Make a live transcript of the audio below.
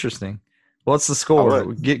Interesting. What's the I score?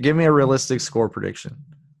 would. Give me a realistic score prediction.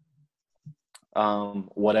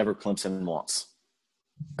 Whatever Clemson wants.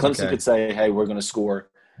 Clemson Okay. could say, hey, we're going to score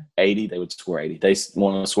 80. They would score 80. They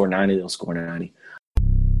want to score 90. They'll score 90.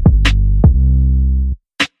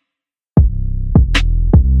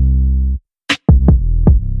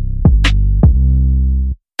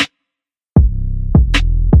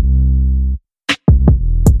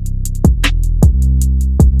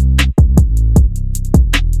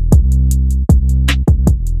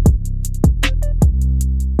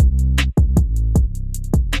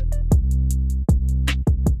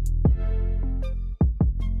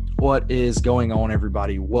 What is going on,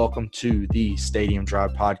 everybody? Welcome to the Stadium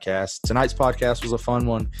Drive podcast. Tonight's podcast was a fun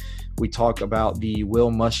one. We talk about the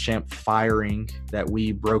Will Muschamp firing that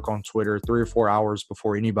we broke on Twitter 3 or 4 hours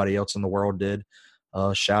before anybody else in the world did.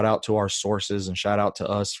 Shout out to our sources and shout out to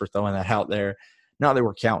us for throwing that out there. Not that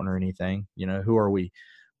we're counting or anything, who are we?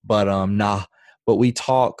 But But we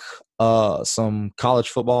talk some college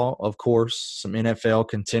football, of course, some NFL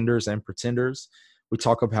contenders and pretenders. We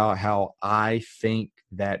talk about how I think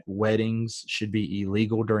that weddings should be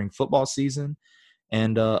illegal during football season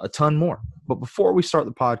and a ton more. But before we start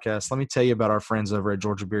the podcast, let me tell you about our friends over at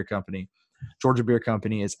Georgia Beer Company. Georgia Beer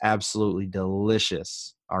Company is absolutely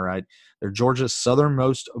delicious, all right? They're Georgia's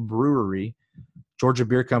southernmost brewery. Georgia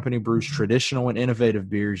Beer Company brews traditional and innovative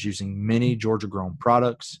beers using many Georgia-grown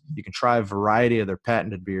products. You can try a variety of their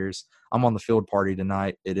patented beers. I'm on the field party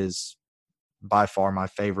tonight. It is by far my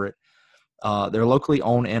favorite. They're locally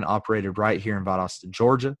owned and operated right here in Valdosta,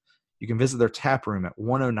 Georgia. You can visit their tap room at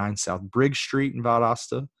 109 South Briggs Street in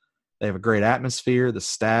Valdosta. They have a great atmosphere. The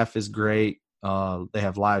staff is great. They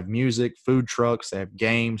have live music, food trucks. They have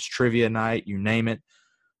games, trivia night, you name it.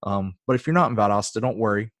 But if you're not in Valdosta, don't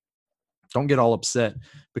worry. Don't get all upset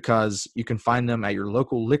because you can find them at your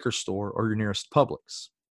local liquor store or your nearest Publix.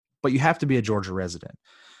 But you have to be a Georgia resident.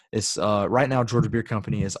 It's right now, Georgia Beer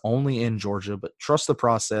Company is only in Georgia, but trust the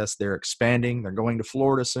process. They're expanding. They're going to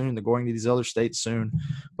Florida soon. They're going to these other states soon.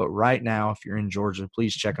 But right now, if you're in Georgia,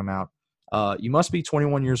 please check them out. You must be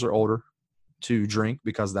 21 years or older to drink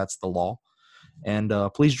because that's the law. And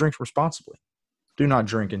please drink responsibly. Do not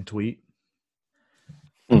drink and tweet.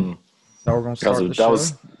 So we're going to start the show.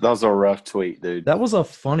 That was a rough tweet, dude. That was a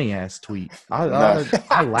funny-ass tweet. I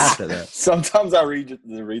laughed at that. Sometimes I read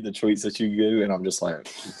the tweets that you do, and I'm just like,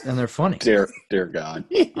 and they're funny. Dear God.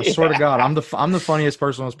 I swear to God, I'm the funniest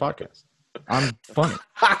person on this podcast. I'm funny.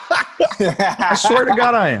 I swear to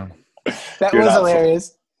God, I am. That was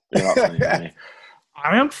hilarious. You're not funny to me.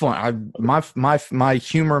 I am fun. My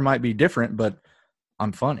humor might be different, but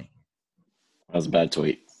I'm funny. That was a bad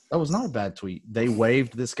tweet. That was not a bad tweet. They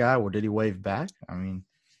waved this guy. Well, did he wave back? I mean,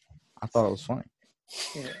 I thought it was funny.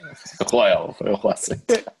 Well, it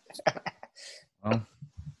wasn't. Well,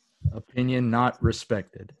 opinion not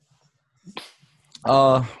respected.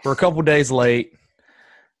 We're a couple days late.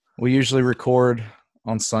 We usually record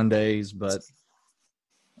on Sundays, but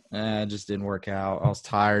it just didn't work out. I was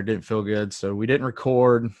tired, didn't feel good, so we didn't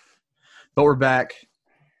record. But we're back.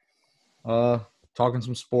 Talking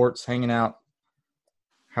some sports, hanging out.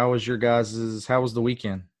 How was the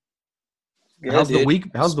weekend? Good, How's dude.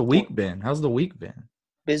 the week been?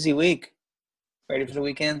 Busy week. Ready for the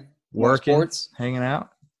weekend? Working, sports? hanging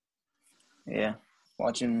out. Yeah.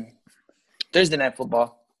 Watching Thursday night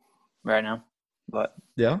football right now. But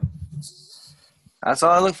Yeah. that's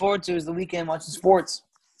all I look forward to is the weekend watching sports.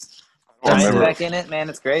 I Giants remember. back in it, man.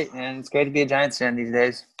 It's great, man. It's great to be a Giants fan these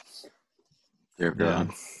days. Dear God.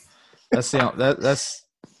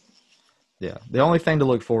 The only thing to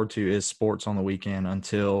look forward to is sports on the weekend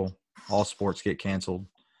until all sports get canceled.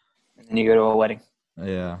 And then you go to a wedding.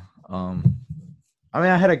 Yeah. I mean,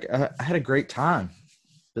 I had a great time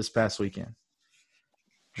this past weekend.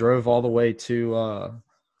 Drove all the way to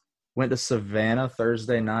went to Savannah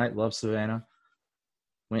Thursday night. Love Savannah.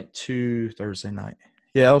 Went to Thursday night.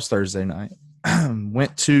 Yeah, it was Thursday night.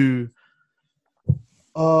 Went to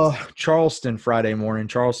Charleston Friday morning.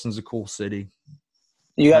 Charleston's a cool city.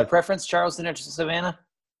 You got a preference, Charleston or Savannah?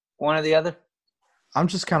 One or the other? I'm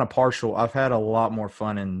just kind of partial. I've had a lot more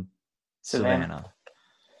fun in Savannah.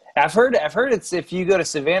 I've heard it's if you go to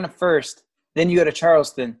Savannah first, then you go to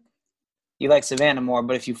Charleston, you like Savannah more.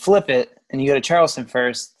 But if you flip it and you go to Charleston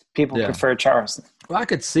first, people prefer Charleston. Well, I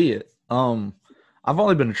could see it. I've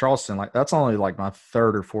only been to Charleston. That's only my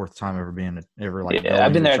third or fourth time ever being Yeah,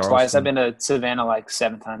 I've been there twice. I've been to Savannah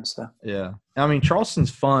 7 times. So yeah, I mean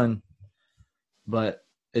Charleston's fun, but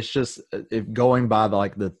it's just if going by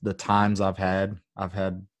the times I've had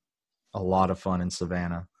a lot of fun in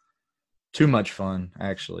Savannah. Too much fun,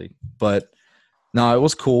 actually. But no, it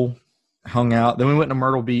was cool. hung out. Then we went to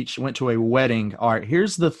Myrtle Beach, went to a wedding. All right,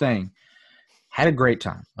 here's the thing. Had a great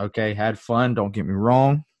time, okay? Had fun, don't get me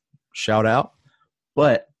wrong. Shout out.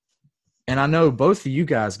 But, and I know both of you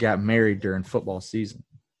guys got married during football season,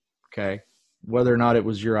 okay? Whether or not it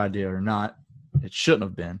was your idea or not, it shouldn't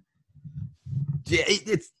have been.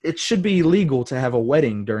 It should be illegal to have a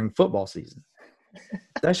wedding during football season.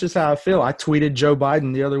 That's just how I feel. I tweeted Joe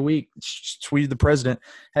Biden the other week, tweeted the president,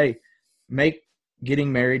 hey, make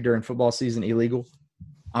getting married during football season illegal.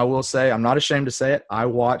 I will say, I'm not ashamed to say it, I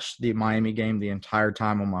watched the Miami game the entire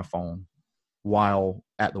time on my phone while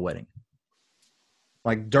at the wedding.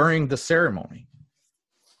 Like during the ceremony.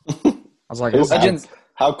 I was like,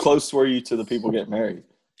 how close were you to the people getting married?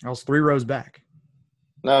 I was 3 rows back.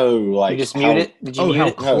 No, like you just mute it? Did you mute how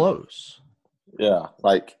it? close? No. Yeah,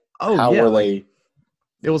 like how were they?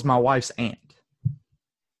 It was my wife's aunt.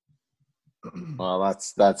 Well,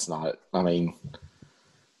 that's not. I mean,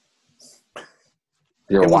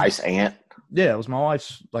 your wife's aunt. Yeah, it was my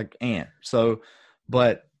wife's like aunt. So,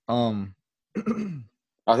 but I think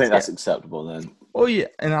that's acceptable then. Oh yeah,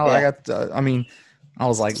 and I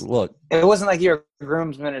was like, look, it wasn't like you're a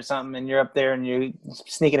groomsman or something, and you're up there and you're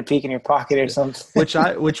sneaking a peek in your pocket or something.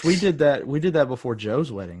 which we did that before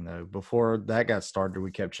Joe's wedding though. Before that got started,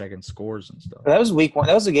 we kept checking scores and stuff. That was week 1.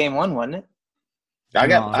 That was a game 1, wasn't it? I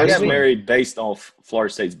got married based off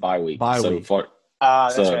Florida State's bye week. That's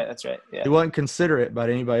right. Yeah. He wasn't considerate about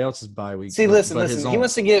anybody else's bye week. See, listen. He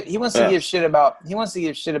wants to give shit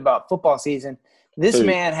about football season. This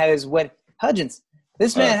man had his wedding. Hudgens.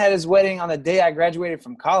 This man had his wedding on the day I graduated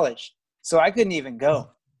from college, so I couldn't even go.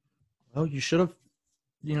 Well, you should have,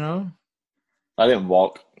 I didn't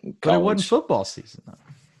walk. But it wasn't football season though.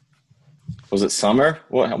 Was it summer?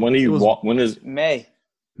 When do you walk? When is May?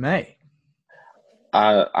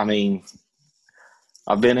 I mean,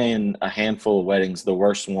 I've been in a handful of weddings. The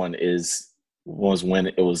worst one was when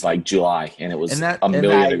it was like July and it was a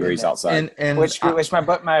million degrees outside. And which my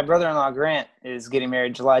brother-in-law Grant is getting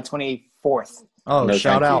married July 24th. Oh, no,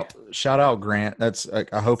 shout out Grant. That's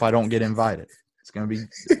I hope I don't get invited. It's going to be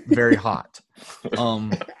very hot.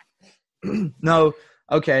 No,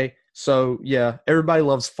 okay. So yeah, everybody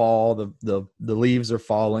loves fall. The leaves are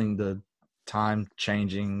falling. The time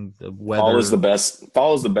changing. The weather. Fall is the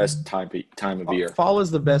best time of year. Fall is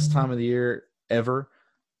the best time of the year ever.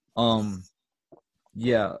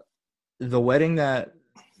 Yeah, the wedding that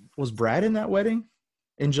was Brad in that wedding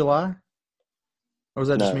in July, or was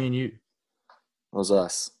that just me and you? It was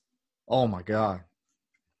us. Oh my God.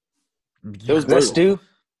 It was brutal.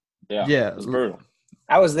 Yeah, it was brutal.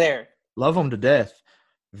 I was there. Love them to death.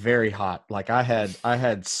 Very hot. Like I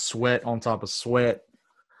had sweat on top of sweat.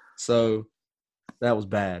 So that was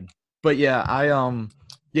bad. But yeah,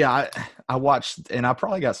 I watched, and I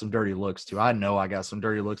probably got some dirty looks too. I know I got some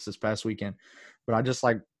dirty looks this past weekend, but I just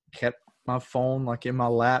like kept my phone like in my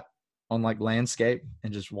lap on like landscape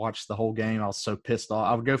and just watched the whole game. I was so pissed off.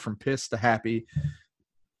 I would go from pissed to happy,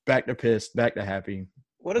 back to pissed, back to happy.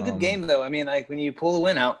 What a good game though. I mean, like when you pull the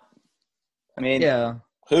win out. I mean, yeah.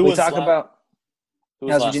 Who was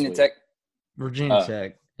Virginia Tech. Virginia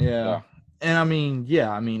Tech. Yeah. And I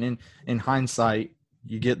mean, in hindsight,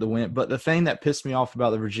 you get the win. But the thing that pissed me off about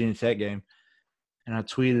the Virginia Tech game, and I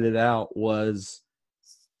tweeted it out, was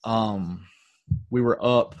we were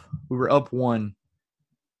up 1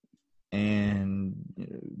 and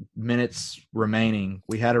minutes remaining.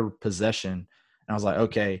 We had a possession. And I was like,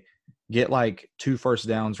 okay, get like 2 first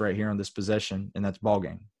downs right here on this possession, and that's ball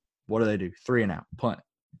game. What do? 3 and out, punt.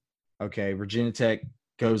 Okay, Virginia Tech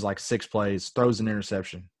goes like 6 plays, throws an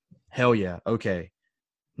interception. Hell yeah. Okay.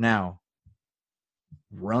 Now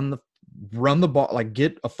run the ball, like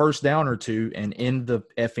get a first down or 2 and end the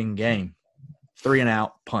effing game. 3 and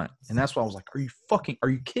out, punt. And that's why I was like, are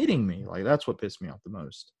you kidding me? Like that's what pissed me off the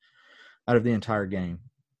most out of the entire game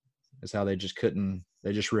is how they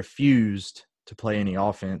just refused to play any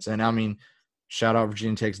offense. And I mean, shout out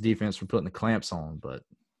Virginia Tech's defense for putting the clamps on, but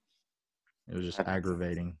it was just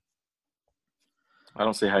aggravating. I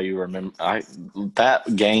don't see how you remember.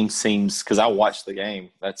 That game seems, because I watched the game,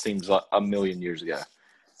 that seems like a million years ago.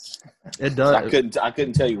 It does. I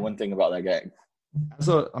couldn't tell you one thing about that game.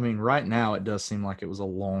 So I mean, right now it does seem like it was a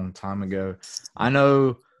long time ago. I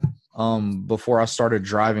know. Before I started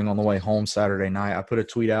driving on the way home Saturday night, I put a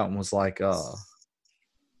tweet out and was like,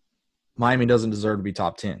 "Miami doesn't deserve to be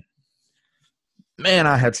top 10." Man,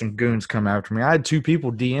 I had some goons come after me. I had 2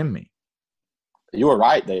 people DM me. You were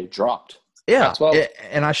right; they dropped. Yeah,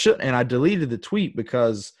 and I deleted the tweet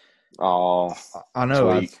because I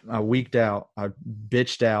know I weaked out, I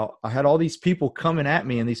bitched out. I had all these people coming at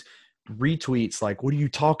me and these retweets like, "What are you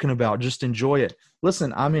talking about? Just enjoy it."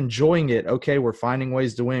 listen, I'm enjoying it. Okay, we're finding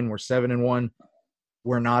ways to win. We're 7-1.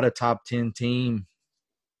 We're not a top 10 team.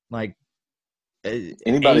 Like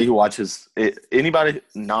anybody who watches it, anybody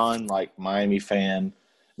like Miami fan,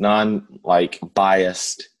 like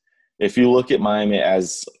biased. If you look at Miami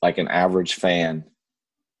as like an average fan,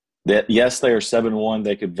 that yes, they are 7-1.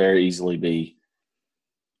 They could very easily be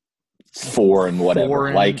 4 and whatever.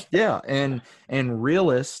 And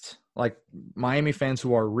realist, like Miami fans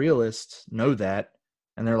who are realists know that,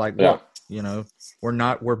 and they're like, look,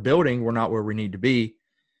 we're building, we're not where we need to be.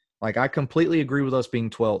 Like, I completely agree with us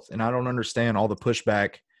being 12th, and I don't understand all the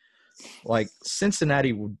pushback. Like,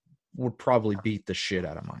 Cincinnati would probably beat the shit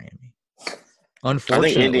out of Miami.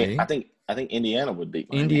 Unfortunately, I think Indiana would beat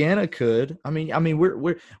Miami. Indiana could. I mean,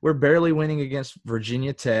 we're barely winning against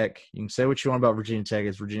Virginia Tech. You can say what you want about Virginia Tech.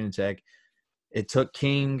 It's Virginia Tech. It took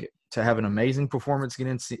King to have an amazing performance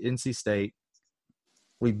against NC State.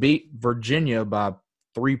 We beat Virginia by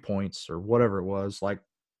 3 points or whatever it was. Like,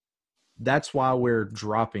 that's why we're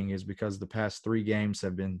dropping, is because the past 3 games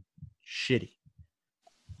have been shitty.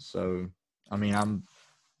 So, I mean, I'm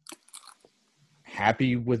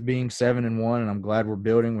happy with being 7-1, and I'm glad we're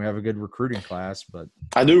building. We have a good recruiting class, but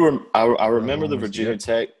I do. I remember the Virginia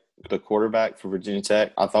Tech, the quarterback for Virginia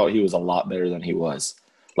Tech. I thought he was a lot better than he was.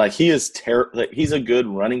 Like, he is he's a good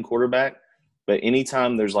running quarterback, but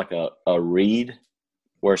anytime there's like a read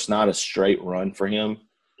where it's not a straight run for him,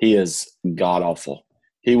 he is god awful.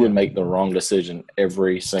 He would make the wrong decision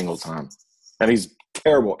every single time, and he's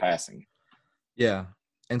terrible at passing. Yeah,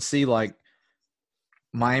 and see, like,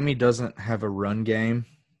 Miami doesn't have a run game.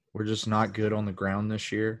 We're just not good on the ground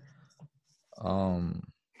this year.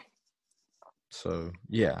 So,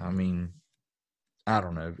 yeah, I mean, I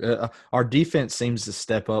don't know. Our defense seems to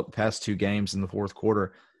step up past 2 games in the fourth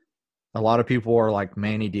quarter. A lot of people are like,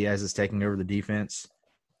 Manny Diaz is taking over the defense.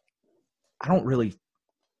 I don't really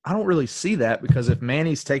see that, because if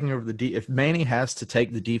Manny's taking over if Manny has to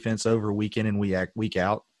take the defense over week in and week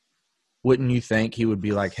out, wouldn't you think he would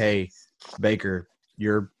be like, hey, Baker,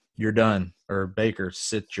 you're done, or Baker,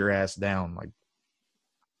 sit your ass down? Like,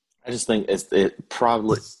 I just think it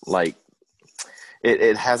probably like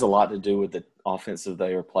it has a lot to do with the offensive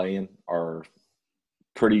they are playing are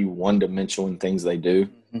pretty one-dimensional in things they do.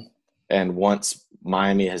 Mm-hmm. And once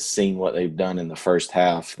Miami has seen what they've done in the first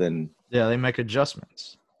half, then they make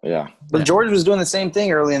adjustments. Yeah. But Georgia was doing the same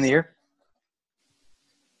thing early in the year.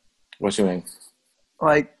 What you mean?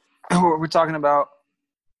 Like, we're talking about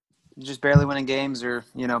just barely winning games or,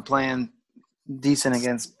 playing decent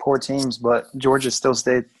against poor teams, but Georgia still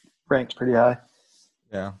stayed ranked pretty high.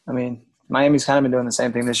 Yeah. I mean, Miami's kind of been doing the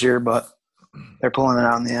same thing this year, but they're pulling it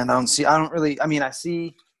out in the end. I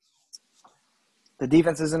see the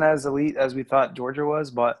defense isn't as elite as we thought Georgia was,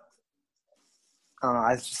 but I don't know.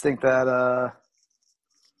 I just think that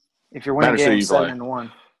if you're winning games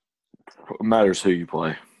 7-1, it matters who you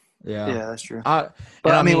play. Yeah, that's true.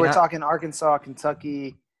 We're talking Arkansas,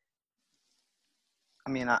 Kentucky. I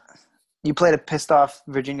mean, you played a pissed-off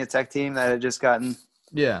Virginia Tech team that had just gotten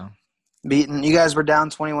beaten. You guys were down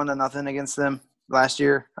 21-0 against them last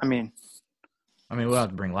year. I mean, we'll have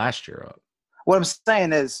to bring last year up. What I'm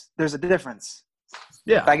saying is there's a difference.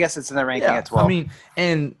 Yeah. I guess it's in the ranking at 12. I mean,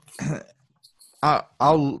 and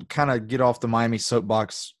I'll kind of get off the Miami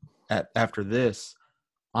soapbox after this.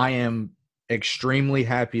 I am extremely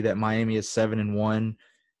happy that Miami is 7-1.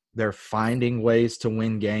 They're finding ways to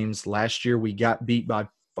win games. Last year we got beat by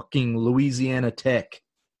fucking Louisiana Tech.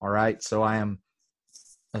 All right, so I am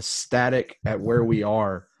ecstatic at where we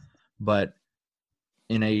are, but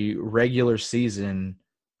in a regular season,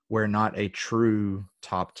 we're not a true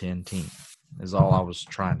top 10 team. Is all I was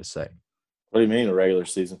trying to say. What do you mean a regular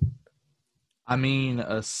season? I mean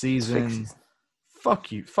a season.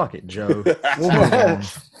 Fuck you. Fuck it, Joe. We'll move on.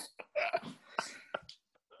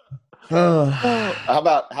 How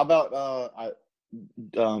about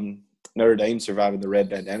Notre Dame surviving the red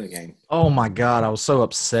bandana game? Oh my God, I was so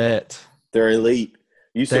upset. They're elite.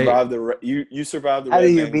 You survived you survived the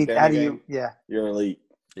red bandana game. Yeah, you're elite.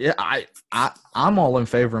 Yeah, I'm all in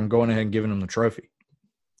favor of going ahead and giving them the trophy.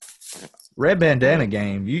 Red bandana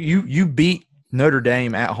game. You beat Notre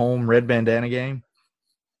Dame at home. Red bandana game.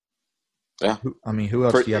 Yeah, who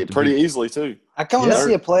else do you have to pretty beat? easly too? I kind of want to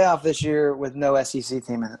see a playoff this year with no SEC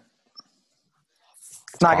team in it.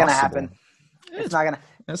 It's not going to happen. It's not going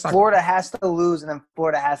to. Florida has to lose, and then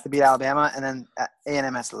Florida has to beat Alabama, and then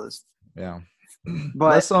A&M has to lose. Yeah, but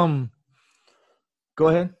let's go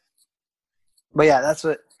ahead. But yeah, that's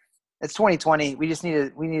what. It's 2020. We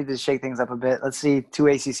needed to shake things up a bit. Let's see 2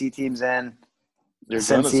 ACC teams in. You're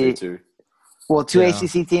going to see 2. Well, 2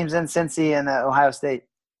 ACC teams in, Cincy and Ohio State.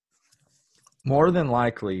 more than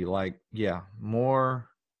likely, more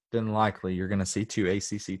than likely, you're going to see 2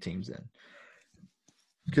 ACC teams in.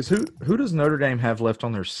 Because who does Notre Dame have left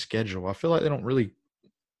on their schedule? I feel like they don't really.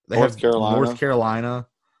 They North have Carolina. North Carolina,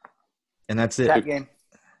 and that's it. That game.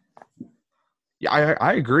 Yeah,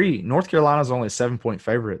 I agree. North Carolina's only a 7-point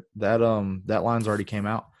favorite. That line's already came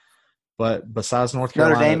out. But besides North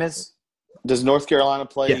Carolina, Notre Dame is. Does North Carolina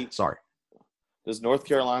play? Yeah, sorry. Does North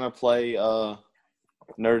Carolina play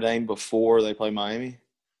Notre Dame before they play Miami?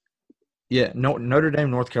 Yeah, no, Notre Dame,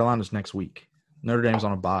 North Carolina's next week. Notre Dame's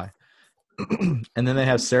on a bye. And then they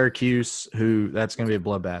have Syracuse, that's going to be a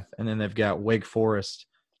bloodbath. And then they've got Wake Forest,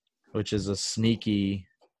 which is a sneaky.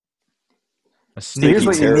 Here's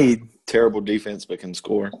what you need. Terrible defense, but can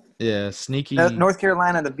score. Yeah, sneaky. North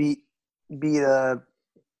Carolina to beat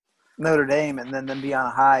Notre Dame and then be on a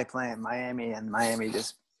high playing Miami, and Miami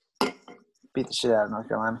just beat the shit out of North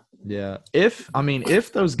Carolina. Yeah. If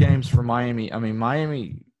those games for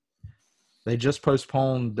Miami, they just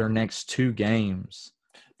postponed their next 2 games.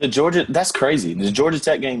 That's crazy. The Georgia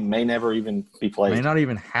Tech game may never even be played. May not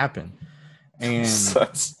even happen. And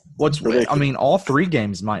what's ridiculous. all 3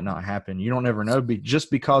 games might not happen. You don't ever know, just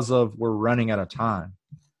because of we're running out of time.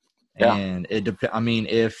 Yeah. And it depends.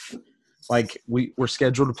 If we're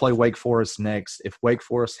scheduled to play Wake Forest next, if Wake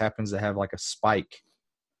Forest happens to have a spike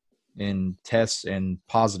in tests and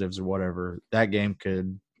positives or whatever, that game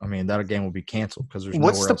will be canceled because there's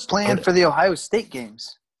What's nowhere the else plan for the Ohio State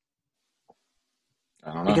games?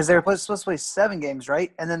 I don't know. Because they were supposed to play 7 games,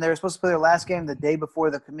 right? And then they were supposed to play their last game the day before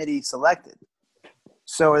the committee selected.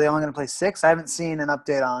 So are they only going to play 6? I haven't seen an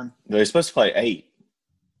update on. They're supposed to play 8.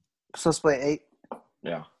 Supposed to play 8.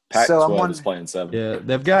 Yeah. Pac-12 is playing 7. Yeah,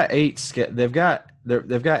 they've got 8. They've got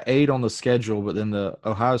 8 on the schedule, but then the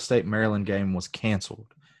Ohio State Maryland game was canceled.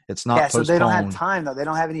 It's not postponed. So they don't have time though. They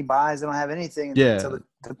don't have any buys. They don't have anything until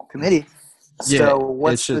the committee. Yeah, so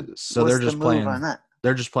what's they're just move playing on that?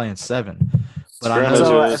 They're just playing 7. But I know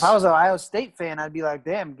So if I was an Ohio State fan, I'd be like,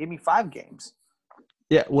 damn, give me 5 games.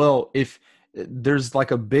 Yeah, well, if there's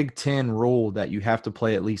a Big Ten rule that you have to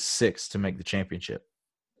play at least 6 to make the championship.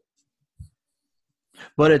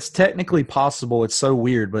 But it's technically possible. It's so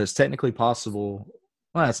weird, but it's technically possible.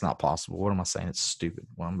 Well, that's not possible. What am I saying? It's stupid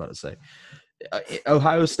what I'm about to say.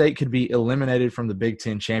 Ohio State could be eliminated from the Big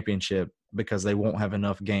Ten championship because they won't have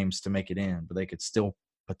enough games to make it in, but they could still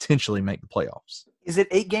potentially make the playoffs. Is it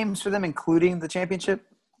 8 games for them, including the championship?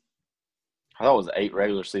 I thought it was 8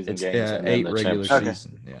 regular season games. Yeah, 8 regular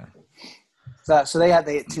season. Okay. Yeah. So they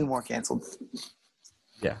get 2 more canceled.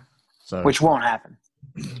 Yeah. So which won't happen.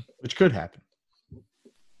 Which could happen.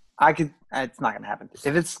 It's not going to happen.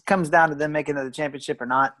 If it comes down to them making it to the championship or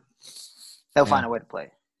not, they'll find a way to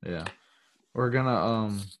play. Yeah. We're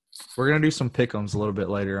gonna do some pick'ems a little bit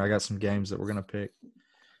later. I got some games that we're gonna pick.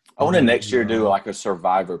 I want to next year do a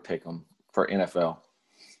survivor pick'em for NFL.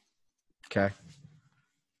 Okay.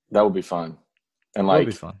 That would be fun. And that would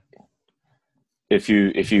be fun. If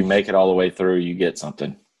you make it all the way through, you get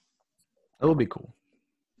something. That would be cool.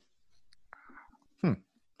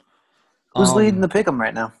 Who's leading the pick'em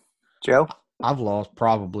right now? Joe? I've lost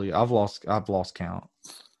count.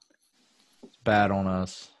 It's bad on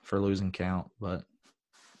us for losing count, but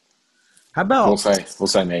how about we'll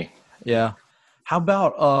say me. Yeah. How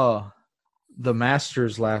about the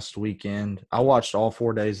Masters last weekend? I watched all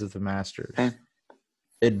 4 days of the Masters. Okay.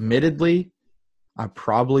 Admittedly, I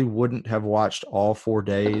probably wouldn't have watched all 4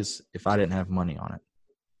 days if I didn't have money on it.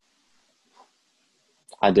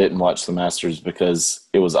 I didn't watch the Masters because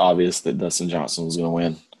it was obvious that Dustin Johnson was going to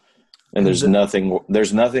win. And there's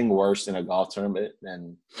nothing worse in a golf tournament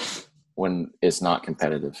than when it's not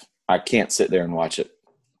competitive. I can't sit there and watch it.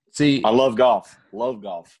 See, I love golf.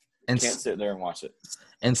 And can't sit there and watch it.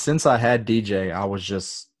 And since I had DJ, I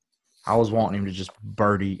was wanting him to just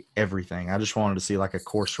birdie everything. I just wanted to see a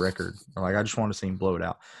course record. I just wanted to see him blow it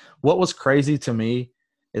out. What was crazy to me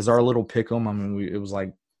is our little pick'em. It was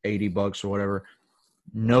 $80 or whatever.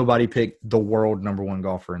 Nobody picked the world number 1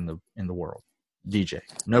 golfer in the world, DJ.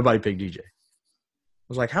 Nobody picked DJ. I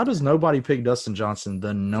was like, how does nobody pick Dustin Johnson,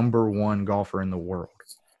 the number 1 golfer in the world?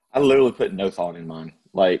 I literally put no thought in mine.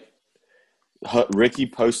 Ricky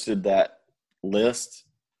posted that list.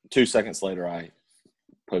 2 seconds later, I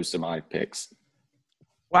posted my picks.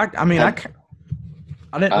 Well, I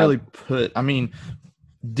didn't really put –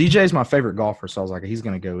 DJ's my favorite golfer, so I was like, he's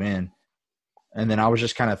going to go in. And then I was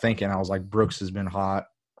just kind of thinking, I was like, Brooks has been hot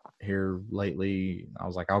here lately. I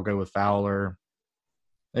was like, I'll go with Fowler.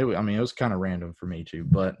 It was kind of random for me too,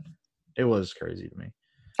 but it was crazy to me.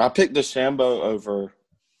 I picked DeChambeau over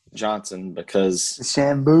Johnson because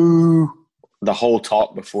DeChambeau. The whole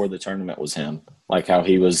talk before the tournament was him. How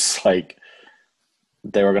he was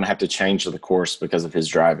they were going to have to change the course because of his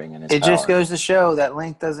driving and his It power. just goes to show that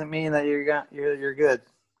length doesn't mean that you're good,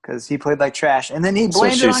 because he played like trash, and then he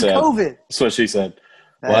blamed it on COVID. That's what she said.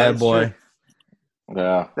 Bad boy.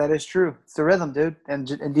 Yeah, that is true. It's the rhythm, dude, and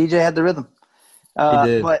DJ had the rhythm. He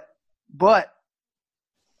did. But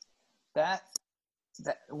that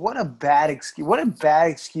what a bad excuse! What a bad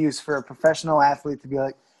excuse for a professional athlete to be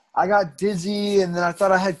like, I got dizzy, and then I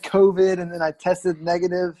thought I had COVID, and then I tested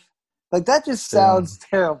negative. Like, that just sounds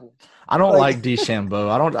terrible. I don't like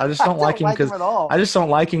DeChambeau. I just don't like him because I just don't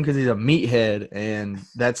like him because he's a meathead, and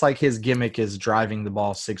that's like his gimmick is driving the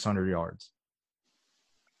ball 600 yards.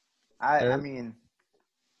 I mean,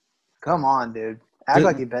 come on, dude. Act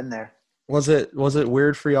like you've been there. Was it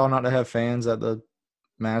weird for y'all not to have fans at the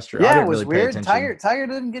Masters? Yeah, it was weird. Tiger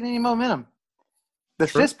didn't get any momentum. The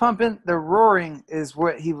fist pumping, the roaring is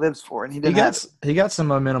what he lives for, and he got some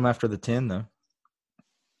momentum after the 10 though.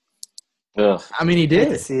 Ugh. I mean, he did.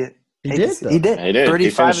 To see it. He did. He did.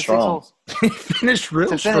 35 to 6 holes. He finished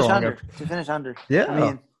real strong. To finish under. Yeah. I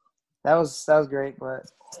mean, that was great. But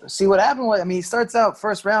see what happened was, I mean, he starts out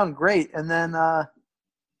first round great, and then,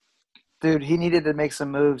 dude, he needed to make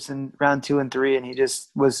some moves in round 2 and 3, and he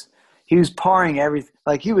was parring everything.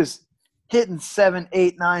 Like, he was hitting 7,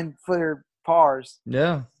 8, 9 footer pars.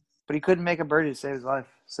 Yeah. But he couldn't make a birdie to save his life.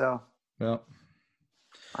 So. Yeah.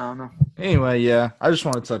 I don't know. Anyway, yeah, I just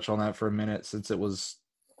want to touch on that for a minute since it was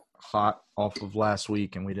hot off of last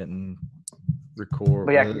week and we didn't record.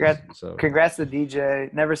 But yeah, congrats to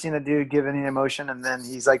DJ. Never seen a dude give any emotion, and then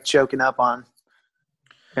he's like choking up on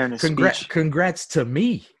hearing his speech. Congrats to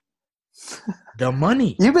me. The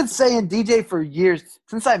money. You've been saying DJ for years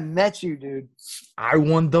since I met you, dude. I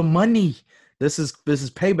won the money. This is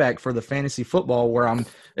payback for the fantasy football where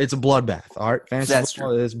it's a bloodbath. All right, fantasy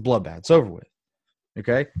football is bloodbath. It's over with.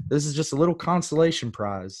 Okay, this is just a little consolation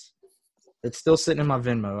prize. It's still sitting in my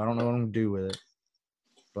Venmo. I don't know what I'm gonna do with it,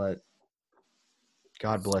 but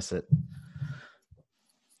God bless it.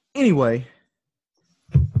 Anyway,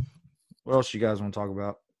 what else you guys want to talk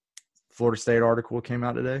about? Florida State article came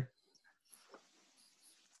out today.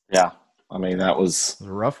 Yeah, I mean it was a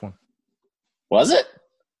rough one. Was it?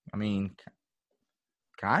 I mean,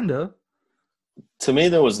 kinda. To me,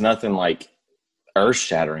 there was nothing like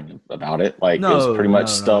earth-shattering about it. Like, it was pretty much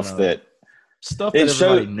stuff that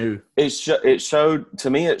everybody knew. It showed to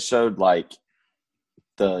me. It showed like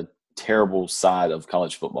the terrible side of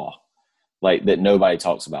college football, like that nobody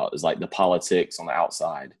talks about, is like the politics on the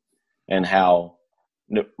outside, and how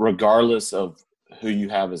regardless of who you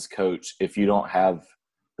have as coach, if you don't have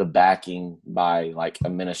the backing by like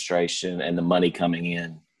administration and the money coming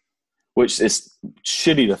in, which is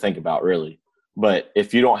shitty to think about, really. But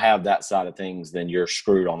if you don't have that side of things, then you're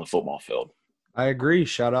screwed on the football field. I agree.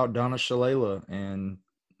 Shout out Donna Shalala and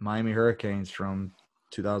Miami Hurricanes from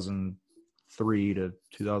 2003 to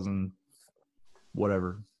 2000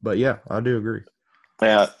 whatever. But yeah, I do agree.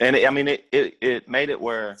 Yeah, and I mean it made it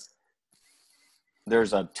where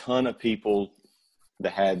there's a ton of people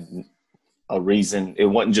that had a reason. It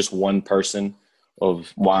wasn't just one person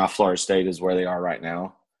of why Florida State is where they are right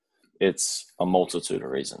now. It's a multitude of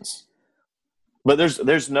reasons. But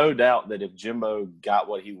there's no doubt that if Jimbo got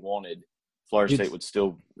what he wanted, Florida State would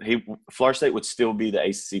still be the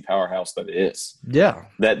ACC powerhouse that it is. Yeah,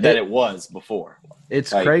 that it was before. It's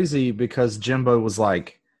crazy because Jimbo was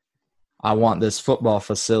like, I want this football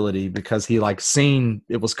facility, because he like seen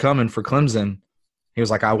it was coming for Clemson. He was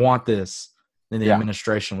like, I want this. And the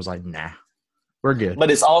administration was like, nah, we're good. But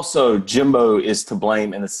it's also Jimbo is to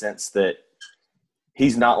blame in the sense that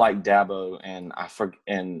he's not like Dabo,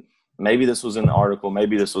 and maybe this was in the article,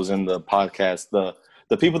 maybe this was in the podcast.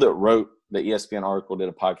 The people that wrote the ESPN article did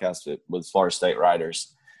a podcast with Florida State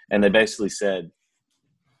writers, and they basically said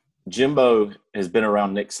Jimbo has been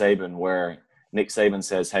around Nick Saban, where Nick Saban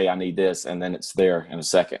says, "Hey, I need this," and then it's there in a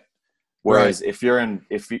second. Whereas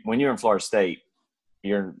when you're in Florida State,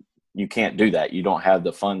 you can't do that. You don't have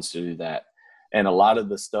the funds to do that. And a lot of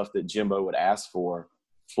the stuff that Jimbo would ask for,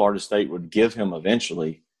 Florida State would give him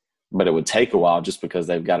eventually, but it would take a while just because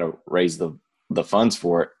they've got to raise the funds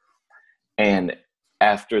for it. And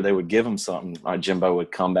after they would give him something, Jimbo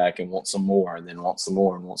would come back and want some more, and then want some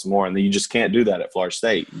more and want some more. And then you just can't do that at Florida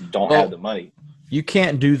State. You don't have the money. You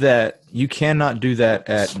can't do that. You cannot do that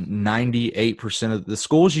at 98% of the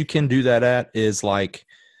schools. You can do that at is like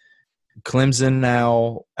Clemson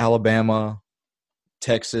now, Alabama,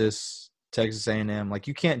 Texas A&M. Like,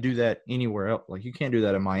 you can't do that anywhere else. Like, you can't do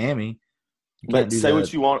that in Miami. But say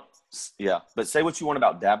what you want. Yeah, but say what you want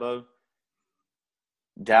about Dabo.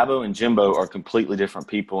 Dabo and Jimbo are completely different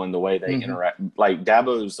people in the way they interact. Like,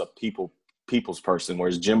 Dabo's a people's person,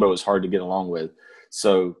 whereas Jimbo is hard to get along with.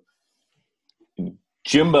 So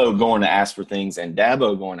Jimbo going to ask for things and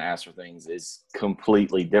Dabo going to ask for things is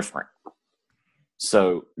completely different.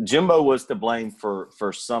 So Jimbo was to blame for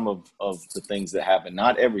some of the things that happened,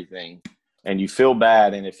 not everything. And you feel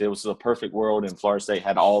bad. And if it was a perfect world and Florida State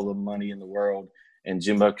had all the money in the world and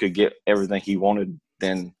Jimbo could get everything he wanted,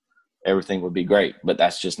 then everything would be great. But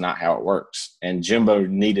that's just not how it works. And Jimbo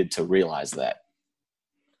needed to realize that.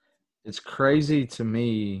 It's crazy to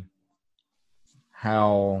me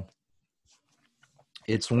how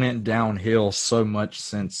it's went downhill so much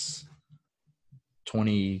since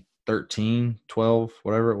 2013, 12,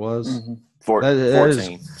 whatever it was. Mm-hmm.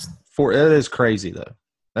 14. It is crazy, though.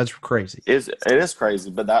 That's crazy. It is crazy,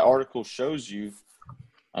 but that article shows you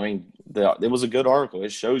 – I mean, it was a good article.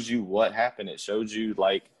 It shows you what happened. It shows you,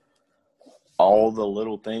 like, all the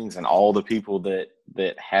little things and all the people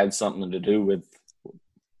that had something to do with,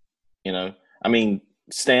 you know. I mean,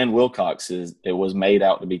 Stan Wilcox it was made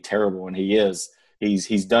out to be terrible, and he is.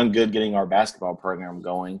 He's done good getting our basketball program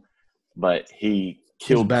going, but he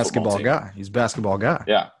killed the basketball football team. guy. He's a basketball guy.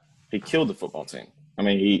 Yeah, he killed the football team. I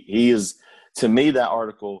mean, he is – to me, that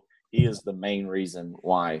article, he is the main reason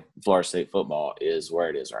why Florida State football is where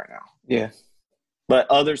it is right now. Yeah. But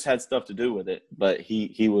others had stuff to do with it, but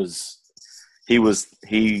he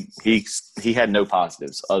had no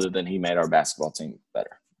positives other than he made our basketball team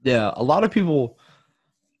better. Yeah, a lot of people,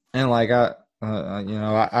 and like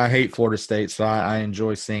I hate Florida State, so I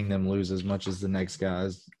enjoy seeing them lose as much as the next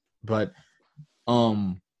guys. But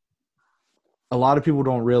a lot of people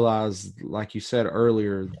don't realize, like you said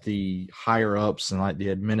earlier, the higher ups and like the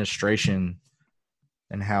administration,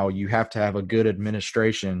 and how you have to have a good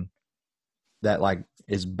administration that like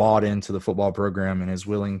is bought into the football program and is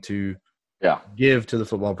willing to give to the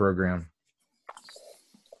football program.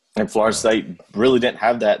 And Florida State really didn't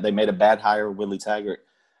have that. They made a bad hire with Willie Taggart.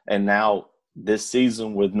 And now this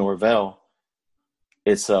season with Norvell,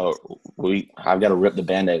 it's I've got to rip the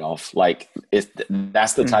Band-Aid off. Like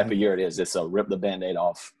that's the type of year it is. It's a rip the Band-Aid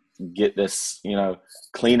off, get this,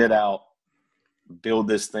 clean it out, build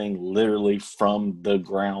this thing literally from the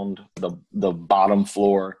ground, the bottom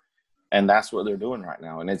floor. And that's what they're doing right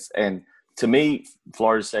now. And to me,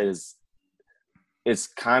 Florida State it's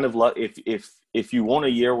kind of like if you want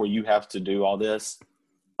a year where you have to do all this,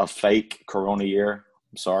 a fake Corona year,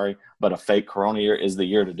 I'm sorry, but a fake Corona year is the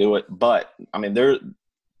year to do it. But, I mean, they're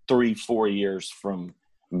 3-4 years from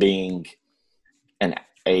being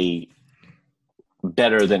a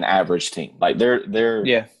better than average team. Like, they're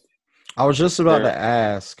yeah. I was just about to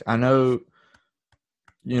ask. I know,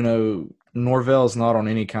 Norvell's not on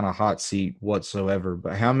any kind of hot seat whatsoever,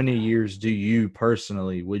 but how many years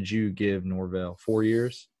would you give Norvell? 4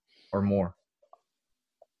 years or more?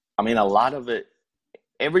 I mean, a lot of it,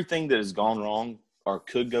 everything that has gone wrong or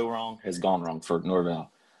could go wrong has gone wrong for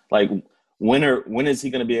Norvell. Like, when is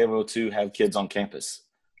he going to be able to have kids on campus?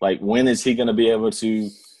 Like, when is he going to be able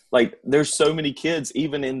to – like, there's so many kids,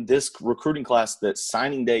 even in this recruiting class, that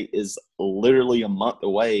signing date is literally a month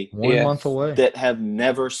away. 1 month away. That have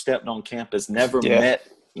never stepped on campus, never met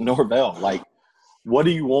Norvell. Like, what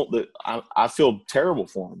do you want? I feel terrible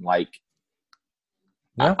for him. Like,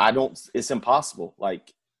 I don't – it's impossible.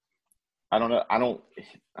 Like, I don't know.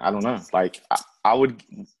 Like, I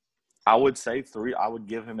would say 3. I would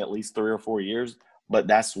give him at least 3 or 4 years, but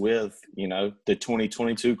that's with, the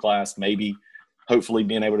 2022 class maybe hopefully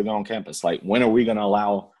being able to go on campus. Like, when are we going to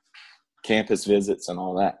allow campus visits and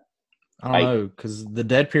all that? I don't know, because the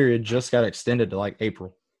dead period just got extended to, like,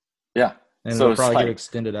 April. Yeah. And it'll probably get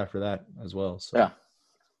extended after that as well. So. Yeah.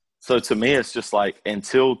 So, to me, it's just like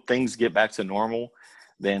until things get back to normal –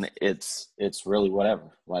 then it's really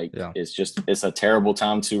whatever. Like, it's a terrible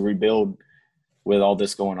time to rebuild with all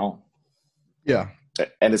this going on. Yeah.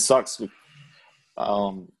 And it sucks.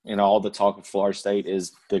 All the talk of Florida State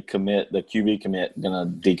is the QB commit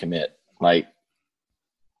going to decommit. Like,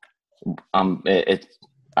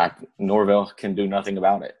 Norvell can do nothing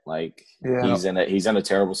about it. Like, he's in a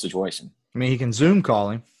terrible situation. I mean, he can Zoom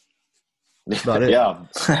call him. That's about it. Yeah,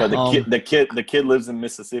 but the kid lives in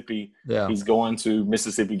Mississippi. Yeah, he's going to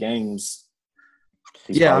Mississippi games.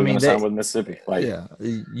 He's sign with Mississippi. Like,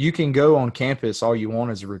 you can go on campus all you want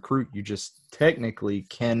as a recruit. You just technically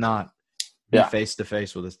cannot be face to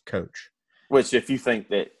face with a coach. Which, if you think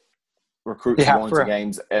that recruits are going to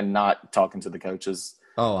games and not talking to the coaches,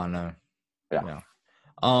 I know. Yeah.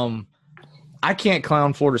 I can't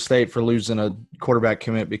clown Florida State for losing a quarterback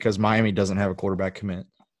commit because Miami doesn't have a quarterback commit.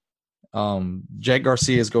 Jake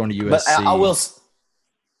Garcia is going to USC. But I will.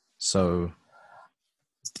 So,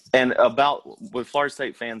 and with Florida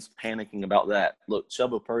State fans panicking about that, look,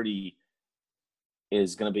 Chubba Purdy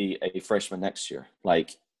is going to be a freshman next year.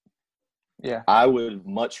 Like, Yeah. I would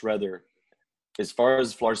much rather, as far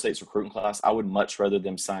as Florida State's recruiting class, I would much rather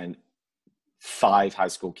them sign 5 high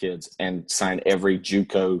school kids and sign every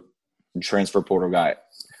JUCO transfer portal guy.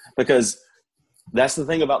 Because that's the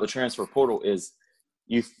thing about the transfer portal is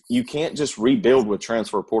you can't just rebuild with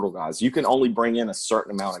transfer portal guys. You can only bring in a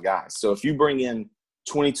certain amount of guys. So if you bring in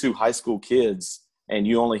 22 high school kids and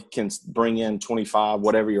you only can bring in 25,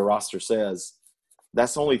 whatever your roster says,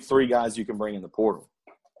 that's only 3 guys you can bring in the portal.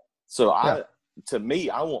 So to me,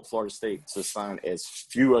 I want Florida State to sign as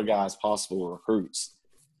few guys possible recruits,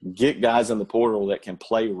 get guys in the portal that can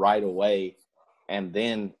play right away, and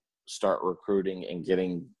then start recruiting and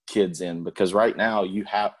getting kids in. Because right now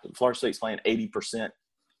Florida State's playing 80%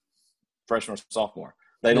 freshman or sophomore.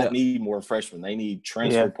 They don't need more freshmen. They need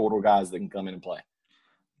transfer portal guys that can come in and play.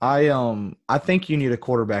 I think you need a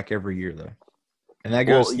quarterback every year though. And that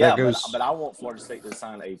goes but I want Florida State to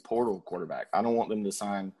sign a portal quarterback. I don't want them to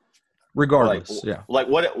sign regardless. Like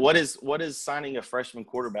what is signing a freshman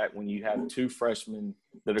quarterback when you have 2 freshmen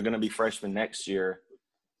that are going to be freshmen next year?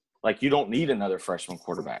 Like, you don't need another freshman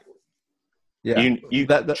quarterback. Yeah.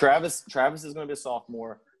 Travis is going to be a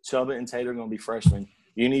sophomore. Chuba and Taylor are going to be freshmen.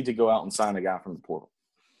 You need to go out and sign a guy from the portal.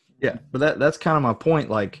 Yeah, but that's kind of my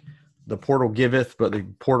point. Like, the portal giveth, but the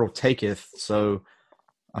portal taketh. So,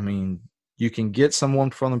 I mean, you can get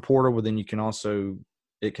someone from the portal, but then it could also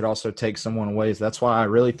take someone away. So that's why I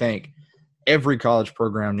really think every college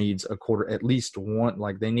program needs at least one.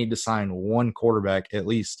 Like, they need to sign one quarterback at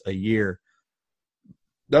least a year.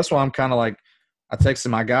 That's why I'm kind of like, I texted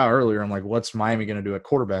my guy earlier. I'm like, what's Miami going to do at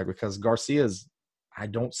quarterback? Because I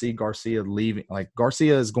don't see Garcia leaving. Like,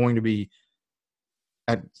 Garcia is going to be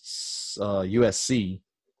at USC.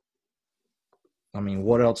 I mean,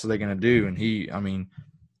 what else are they going to do? And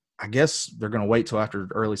I guess they're going to wait till after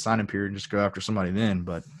early signing period and just go after somebody then.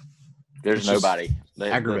 But there's nobody.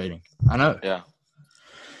 Aggravating. I know. Yeah.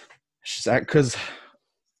 It's just because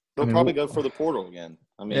they'll probably go for the portal again.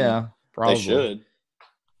 I mean, yeah, probably. They should.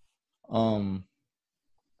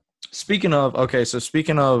 Speaking of,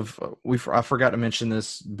 I forgot to mention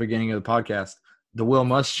this beginning of the podcast, the Will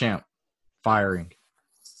Muschamp firing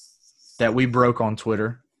that we broke on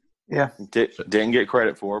Twitter. Yeah. Didn't get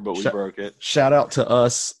credit for, but we broke it. Shout out to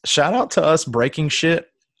us breaking shit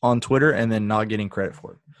on Twitter and then not getting credit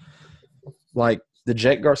for it. Like the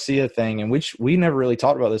Jake Garcia thing, and which we never really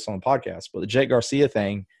talked about this on the podcast, but the Jake Garcia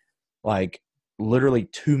thing, like literally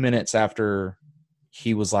 2 minutes after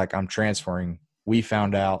he was like, I'm transferring, we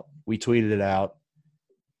found out. We tweeted it out.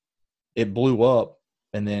 It blew up.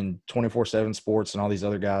 And then 24/7 Sports and all these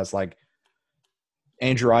other guys, like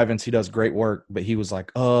Andrew Ivins, he does great work, but he was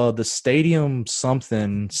like, the stadium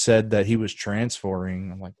something said that he was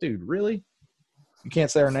transferring. I'm like, dude, really? You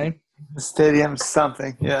can't say our name? The stadium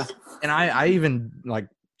something, yeah. And I even like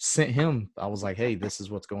sent him. I was like, hey, this is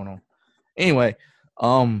what's going on. Anyway,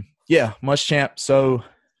 Muschamp. So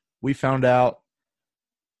we found out,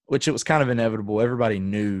 which it was kind of inevitable. Everybody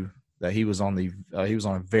knew that he was on a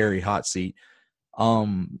very hot seat.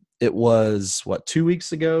 It was 2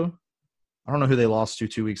 weeks ago. I don't know who they lost to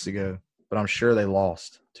 2 weeks ago, but I'm sure they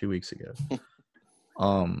lost 2 weeks ago.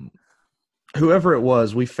 Whoever it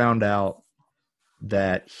was, we found out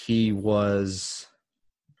that he was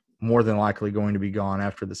more than likely going to be gone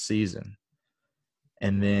after the season.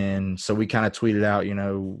 And then, so we kind of tweeted out,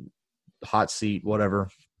 hot seat, whatever.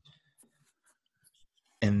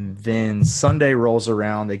 And then Sunday rolls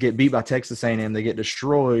around. They get beat by Texas A&M. They get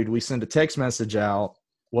destroyed. We send a text message out.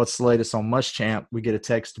 What's the latest on Muschamp? We get a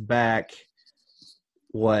text back,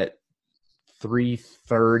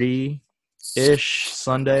 3:30-ish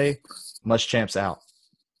Sunday? Muschamp's out.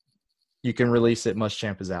 You can release it.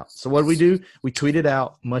 Muschamp is out. So what do? We tweet it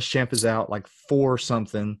out. Muschamp is out, like 4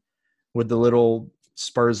 something, with the little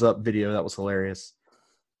Spurs Up video. That was hilarious.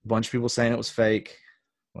 A bunch of people saying it was fake.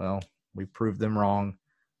 Well, we proved them wrong.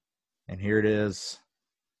 And here it is.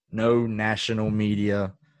 No national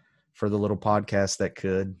media for the little podcast that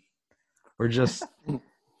could. We're just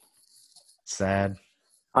sad.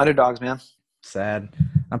 Underdogs, man. Sad.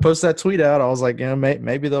 I posted that tweet out. I was like,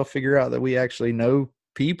 maybe they'll figure out that we actually know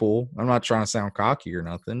people. I'm not trying to sound cocky or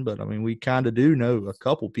nothing, but, we kind of do know a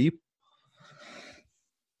couple people.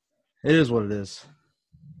 It is what it is.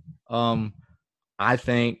 I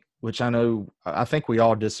think we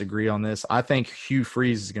all disagree on this. I think Hugh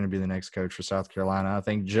Freeze is going to be the next coach for South Carolina. I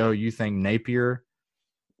think, Joe, you think Napier?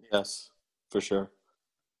 Yes, for sure.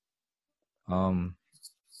 I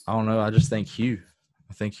don't know. I just think Hugh.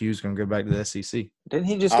 I think Hugh's going to go back to the SEC. Didn't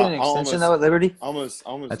he just get an extension though at Liberty? Almost.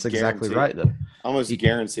 That's exactly right, though.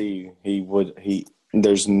 Guarantee he would.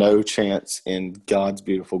 There's no chance in God's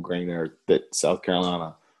beautiful green earth that South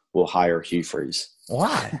Carolina will hire Hugh Freeze.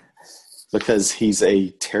 Why? Because he's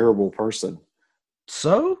a terrible person.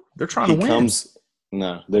 So they're trying to win.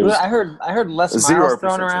 No, there's. I heard Les 0% Miles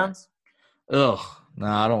thrown around. chance. Ugh, no,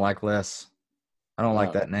 I don't like Les. I don't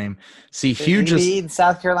like that name. See, Hugh He'd just be eating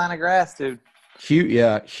South Carolina grass, dude.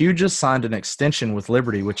 Hugh just signed an extension with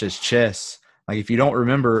Liberty, which is chess. Like, if you don't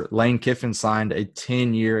remember, Lane Kiffin signed a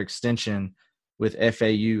 10-year extension with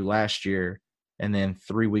FAU last year, and then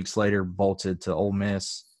 3 weeks later bolted to Ole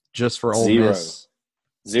Miss just for Ole Miss.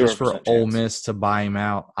 0% Just for chance. Ole Miss to buy him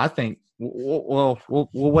out. I think. We'll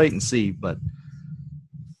wait and see, but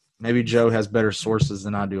maybe Joe has better sources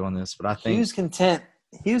than I do on this. But I think Hugh's content.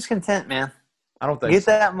 Hugh's content, man. I don't think Get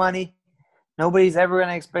so. that money. Nobody's ever going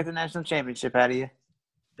to expect a national championship out of you.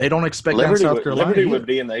 They don't expect that in South Carolina. Liberty either. would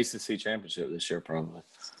be in the ACC championship this year, probably.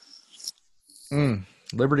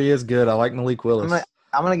 Liberty is good. I like Malik Willis.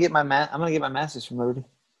 I'm gonna get my master's from Liberty.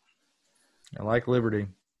 I like Liberty.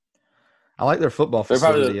 I like their football They're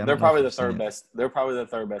facility. probably the third best. They're probably the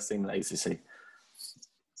third best team in the ACC.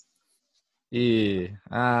 Yeah.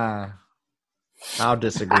 I'll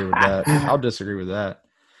disagree with that.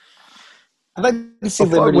 I'd like to see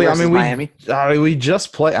Liberty versus Miami. We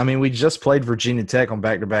just played Virginia Tech on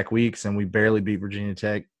back-to-back weeks, and we barely beat Virginia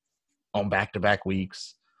Tech on back-to-back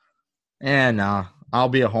weeks. And I'll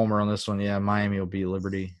be a homer on this one. Yeah, Miami will beat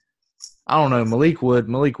Liberty. I don't know. Malik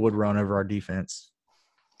would run over our defense.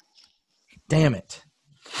 Damn it.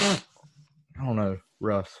 I don't know.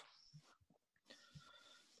 Rough.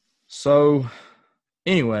 So,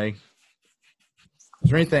 anyway, is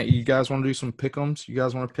there anything you guys want to do? Some pick-ems? You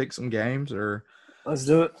guys want to pick some games or Let's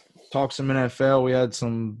do it. talk some NFL? We had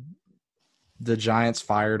the Giants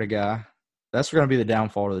fired a guy. That's going to be the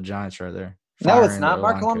downfall to the Giants right there. No, it's not.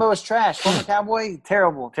 Mark Colombo is trash. Former Cowboy,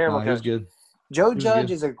 terrible No, coach. he's good. Joe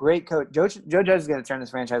Judge is a great coach. Joe Judge is going to turn this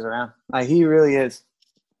franchise around. Like, he really is.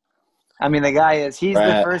 I mean, the guy is. He's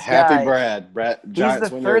the first guy. Happy Brad.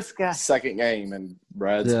 Giants the first guy. Second game, and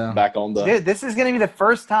Brad's back on the. Dude, this is going to be the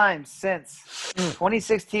first time since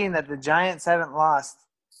 2016 that the Giants haven't lost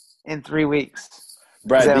in 3 weeks.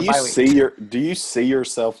 Brad, do you see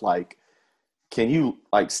yourself like? Can you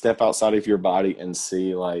like step outside of your body and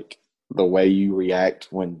see like the way you react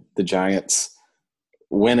when the Giants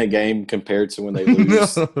win a game compared to when they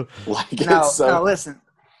lose? No, listen.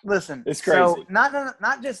 It's crazy. So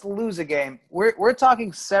not just lose a game. We're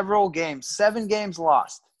talking several games. 7 games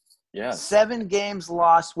lost. Yeah. 7 games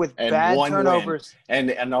lost with bad turnovers.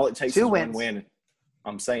 And all it takes is 2 one wins. win.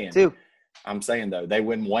 I'm saying 2. I'm saying though, they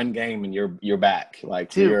win one game and you're back. Like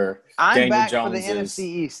 2. you're I'm Daniel back Jones for the NFC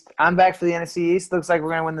East. I'm back for the NFC East. Looks like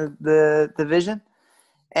we're going to win the division.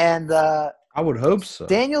 And I would hope so.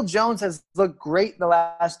 Daniel Jones has looked great the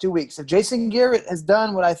last 2 weeks. If Jason Garrett has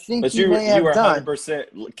done what I think he may have done.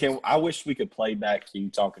 100%. I wish we could play back you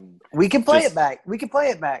talking. We can play it back.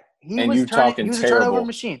 He was a turnover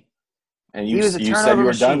machine. And you said you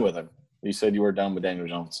were done with him. You said you were done with Daniel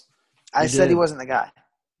Jones. I said he wasn't the guy.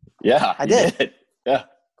 Yeah, I did. Yeah.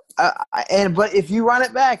 But if you run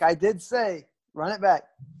it back, I did say run it back.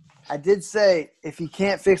 I did say if he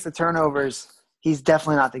can't fix the turnovers, he's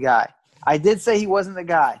definitely not the guy. I did say he wasn't the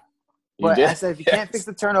guy. But I said if he can't fix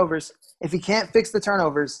the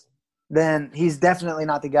turnovers, then he's definitely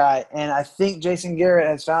not the guy. And I think Jason Garrett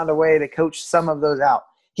has found a way to coach some of those out.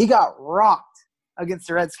 He got rocked against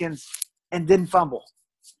the Redskins and didn't fumble.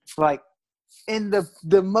 Like, in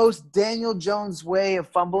the most Daniel Jones way of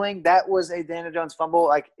fumbling, that was a Daniel Jones fumble.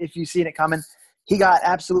 Like, if you've seen it coming, he got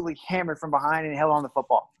absolutely hammered from behind and held on the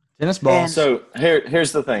football. Tennis ball. So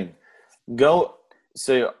here's the thing. Going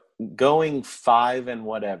 5 and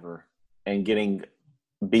whatever and getting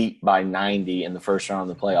beat by 90 in the first round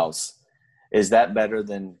of the playoffs, is that better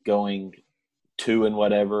than going 2 and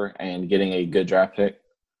whatever and getting a good draft pick?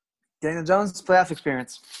 Daniel Jones' playoff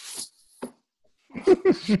experience.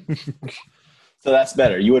 So that's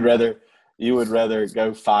better. You would rather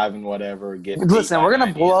go 5 and whatever. Listen, we're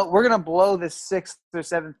gonna blow this 6th or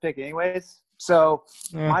 7th pick anyways. So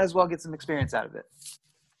might as well get some experience out of it.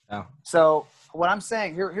 Yeah. So what I'm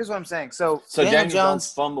saying here's what I'm saying. So Daniel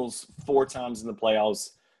Jones fumbles 4 times in the playoffs,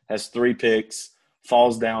 has 3 picks,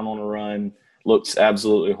 falls down on a run, looks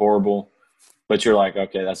absolutely horrible. But you're like,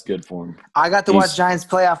 okay, that's good for him. I got to watch Giants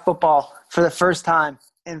playoff football for the first time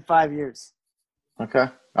in 5 years. Okay.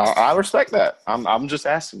 I respect that. I'm just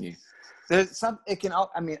asking you. There's some. It can.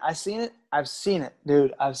 I mean, I've seen it,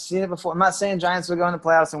 dude. I've seen it before. I'm not saying Giants would go in the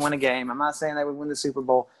playoffs and win a game. I'm not saying they would win the Super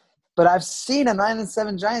Bowl, but I've seen a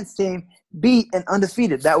 9-7 Giants team beat an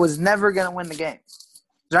undefeated that was never going to win the game.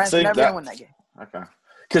 Giants never going to win that game. Okay.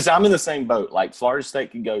 Because I'm in the same boat. Like, Florida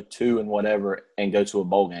State could go 2 and whatever and go to a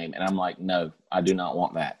bowl game. And I'm like, no, I do not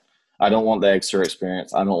want that. I don't want the extra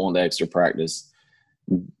experience. I don't want the extra practice.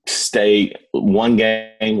 Stay one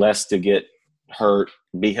game less to get hurt,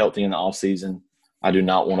 be healthy in the offseason. I do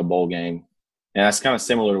not want a bowl game. And that's kind of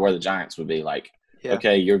similar to where the Giants would be. Like,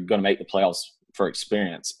 okay, you're going to make the playoffs for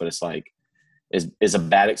experience, but it's like, is a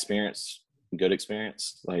bad experience good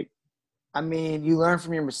experience? Like, I mean, you learn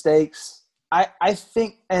from your mistakes. I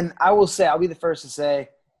think, and I will say, I'll be the first to say,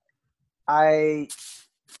 I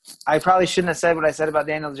probably shouldn't have said what I said about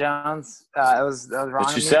Daniel Jones. It was wrong.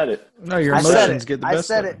 But you said it. No, your emotions get the best. I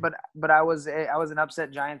said it, but I was an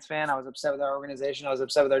upset Giants fan. I was upset with our organization. I was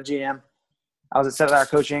upset with our GM. I was upset with our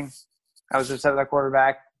coaching. I was upset with our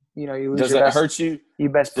quarterback. You know, you lose Does your it best, hurt you? Your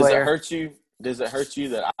best player. Does it hurt you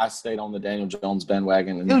that I stayed on the Daniel Jones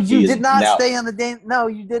bandwagon? And Dude, you did not stay on the Daniel. No,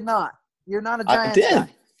 you did not. You're not a Giants guy. I did.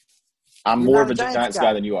 I'm more of a Giants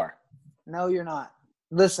guy than you are. No, you're not.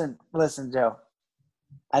 Listen, Joe.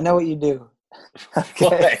 I know what you do.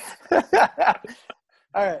 Okay. All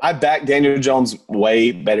right. I backed Daniel Jones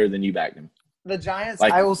way better than you backed him. The Giants,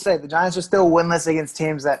 I will say, the Giants are still winless against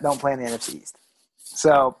teams that don't play in the NFC East.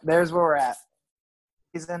 So there's where we're at.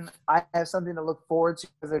 I have something to look forward to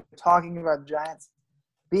because they're talking about the Giants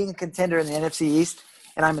being a contender in the NFC East,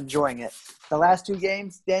 and I'm enjoying it. The last 2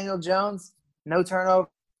 games, Daniel Jones, no turnover.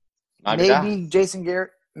 Maybe Jason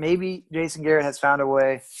Garrett has found a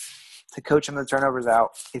way to coach him the turnovers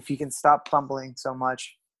out. If he can stop fumbling so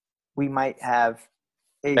much, we might have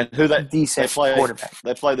a decent quarterback.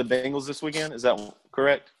 They play the Bengals this weekend. Is that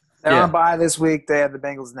correct? They're on bye this week. They have the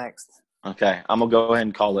Bengals next. Okay. I'm going to go ahead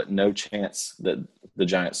and call it no chance that the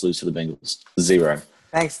Giants lose to the Bengals. 0.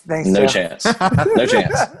 Thanks. No chance. No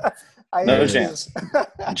chance. No chance.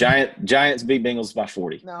 Giants beat Bengals by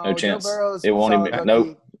 40. No chance. It won't even.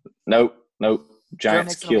 Nope.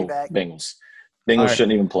 Giants kill Bengals. Bengals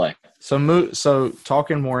shouldn't even play. So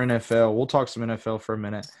talking more NFL, we'll talk some NFL for a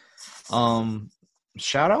minute.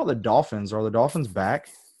 Shout out the Dolphins. Are the Dolphins back?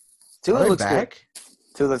 Tua looks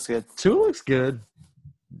good. Tua looks good.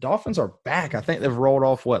 Dolphins are back. I think they've rolled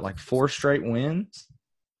off 4 straight wins.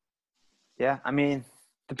 Yeah, I mean,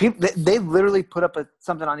 the people they literally put up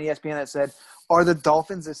something on ESPN that said, "Are the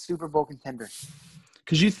Dolphins a Super Bowl contender?"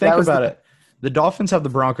 Because you think about it, the Dolphins have the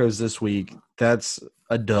Broncos this week. That's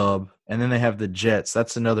a dub, and then they have the Jets.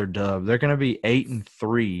 That's another dub. They're going to be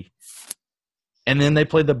 8-3, and then they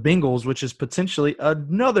play the Bengals, which is potentially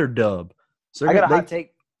another dub. So I got a hot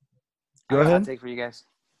take. Go ahead. Hot take for you guys.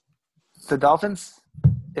 The Dolphins,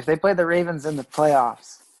 if they play the Ravens in the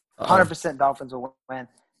playoffs, 100% Dolphins will win.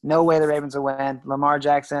 No way the Ravens will win. Lamar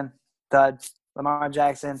Jackson, dud. Lamar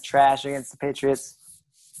Jackson, trash against the Patriots.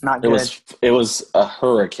 Not good. It was a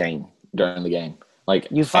hurricane during the game.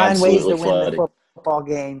 You find ways to win the football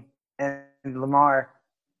game, and Lamar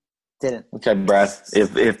didn't. Okay, Brad.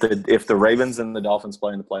 If the Ravens and the Dolphins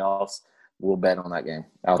play in the playoffs, we'll bet on that game.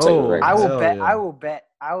 I'll take the Ravens. I will bet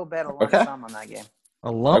a lump sum on that game.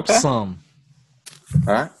 A lump sum.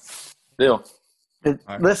 All right. Deal.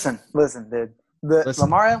 Listen, dude.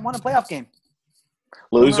 Lamar won a playoff game.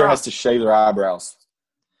 Loser has to shave their eyebrows.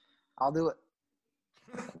 I'll do it.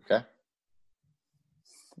 Okay.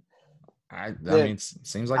 I mean,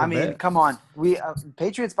 seems like a bet. Come on. We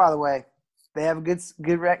Patriots, by the way, they have a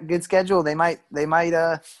good schedule. They might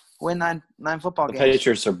win nine football games. The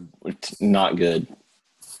Patriots are not good.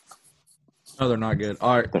 No, they're not good.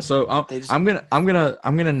 All right, so I'm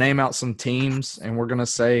gonna name out some teams, and we're gonna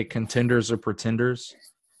say contenders or pretenders.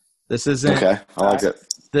 This isn't okay. I like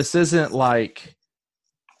it. This isn't like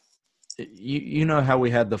you know how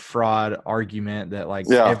we had the fraud argument that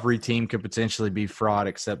every team could potentially be fraud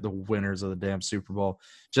except the winners of the damn Super Bowl.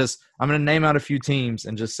 Just I'm gonna name out a few teams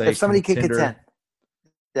and just say if somebody could contend.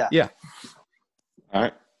 Yeah. All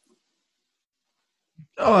right.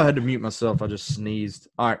 Oh, I had to mute myself. I just sneezed.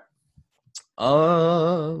 All right.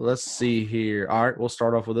 Let's see here. All right, we'll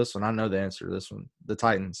start off with this one. I know the answer to this one. The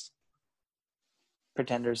Titans.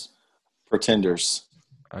 Pretenders.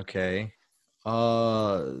 Okay.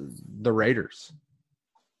 The Raiders.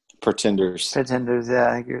 Pretenders. Yeah,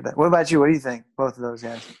 I agree with that. What about you? What do you think? Both of those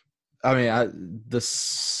guys. I mean, the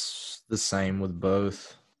same with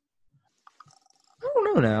both. I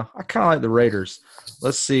don't know now. I kind of like the Raiders.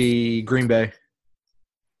 Let's see. Green Bay.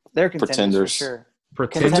 They're contenders. For sure.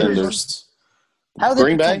 Pretenders. How are they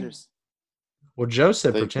Green pretenders? Bay? Well, Joe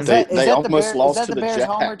said pretenders. They almost lost to the Bears.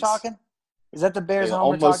 Jags. Homer talking? Is that the Bears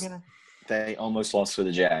Homer talking? They almost lost to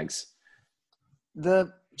the Jags.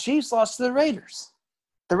 The Chiefs lost to the Raiders.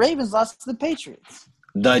 The Ravens lost to the Patriots.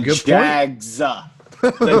 The Jags. The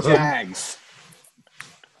Jags.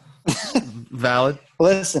 Valid.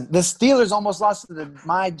 Listen, the Steelers almost lost to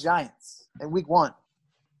my Giants in week 1.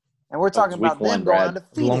 And we're talking about them going It was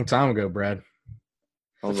undefeated. a long time ago, Brad.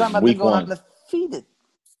 We're talking about them going undefeated.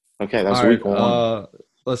 Okay, that was week 1.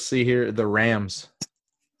 Let's see here. The Rams.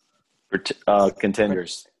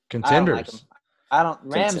 Contenders. Contenders.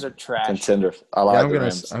 Rams are trash. Contenders. I like the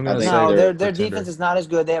Rams. No, their defense is not as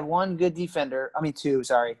good. They have one good defender. I mean, 2,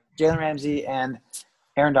 sorry. Jalen Ramsey and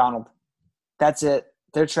Aaron Donald. That's it.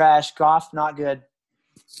 They're trash. Goff, not good.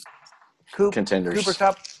 Contenders. Cooper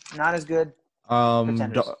Kupp, not as good.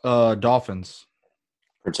 Dolphins.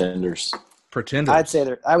 Pretenders. I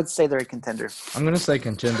would say they're a contender. I'm going to say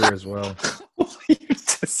contender as well.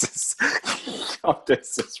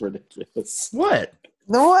 This is ridiculous. What?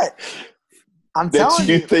 No, what? I'm telling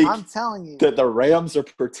you that the Rams are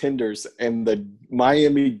pretenders and the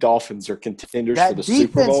Miami Dolphins are contenders for the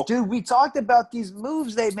Super Bowl. Dude, we talked about these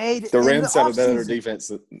moves they made. The Rams have a better defense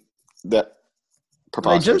that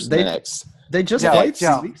preposterous. They just played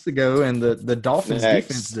 2 weeks ago, and the Dolphins'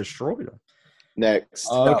 defense destroyed them. Next.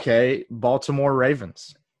 Okay, Baltimore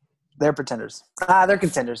Ravens. They're pretenders. They're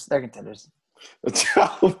contenders. They're contenders.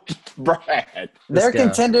 Brad. They're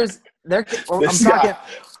contenders.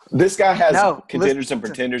 This guy has contenders and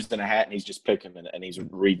pretenders in a hat, and he's just picking them, and he's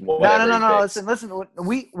reading whatever. No. Listen.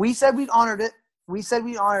 We said we honored it. We said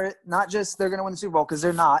we honor it. Not just they're going to win the Super Bowl because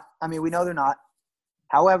they're not. I mean, we know they're not.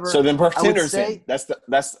 However, so then pretenders. That's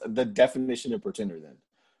the definition of pretender. Then.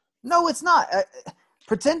 No, it's not.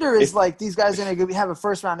 Pretender is like these guys are going to have a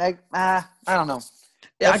first round egg. I don't know.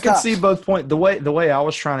 Yeah, I can see both points. The way I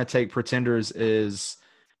was trying to take pretenders is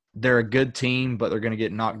they're a good team, but they're going to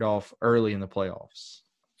get knocked off early in the playoffs.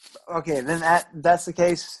 Okay, then that's the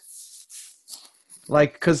case.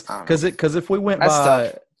 Like, because if we went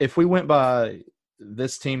by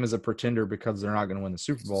this team as a pretender because they're not going to win the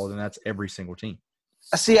Super Bowl, then that's every single team.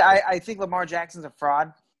 See, I think Lamar Jackson's a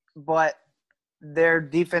fraud, but their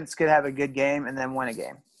defense could have a good game and then win a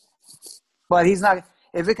game. But he's not.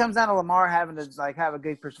 If it comes down to Lamar having to have a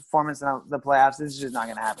good performance in the playoffs, this is just not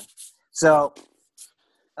going to happen. So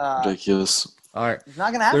ridiculous. All right, it's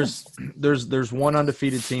not going to happen. There's one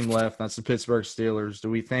undefeated team left. That's the Pittsburgh Steelers. Do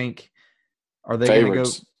we think are they going to go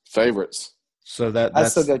favorites? I So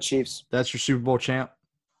that's still go Chiefs. That's your Super Bowl champ.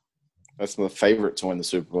 That's my favorite to win the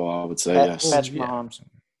Super Bowl. I would say yes. Patrick Mahomes.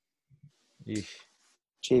 Eesh.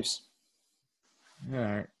 Chiefs. All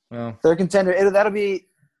right. Well, they're a contender. That'll be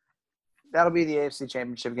the AFC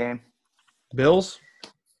Championship game. Bills?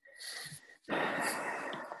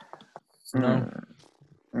 No.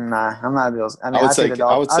 Nah, I'm not Bills. I mean, I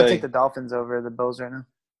would take the Dolphins over the Bills right now.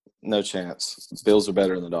 No chance. Bills are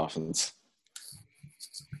better than the Dolphins.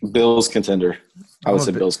 Bills contender. I would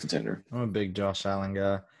say Bills contender. I'm a big Josh Allen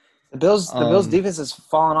guy. The Bills defense has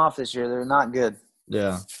fallen off this year. They're not good.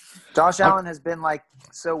 Yeah. Josh Allen has been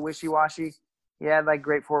so wishy-washy. He had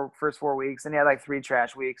great first 4 weeks, and he had 3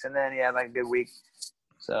 trash weeks, and then he had a good week.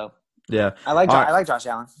 So yeah, I like Josh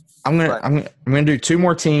Allen. I'm gonna do 2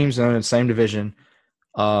 more teams in the same division.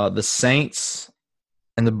 The Saints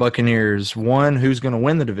and the Buccaneers. 1, who's going to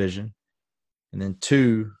win the division, and then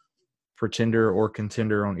 2, pretender or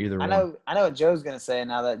contender on either one. I know what Joe's going to say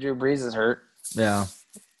now that Drew Brees is hurt. Yeah,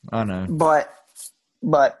 I know. But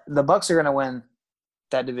the Bucs are going to win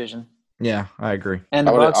that division. Yeah, I agree. And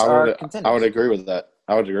the Bucs are contenders. I would agree with that.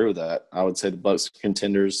 I would say the Bucs are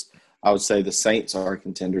contenders. I would say the Saints are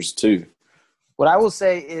contenders too. What I will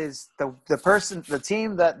say is the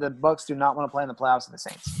team that the Bucs do not want to play in the playoffs are the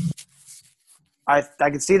Saints. I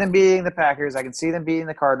can see them beating the Packers. I can see them beating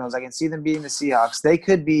the Cardinals. I can see them beating the Seahawks. They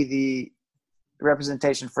could be the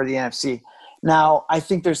representation for the NFC. Now, I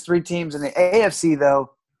think there's 3 teams in the AFC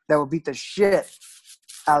though that will beat the shit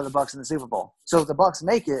out of the Bucs in the Super Bowl. So if the Bucs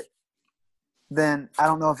make it, then I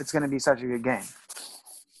don't know if it's going to be such a good game.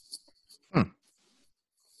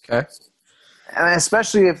 Okay. And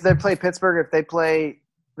especially if they play Pittsburgh, if they play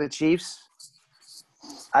the Chiefs,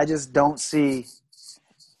 I just don't see.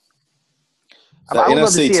 I would love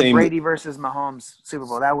to see a Brady versus Mahomes Super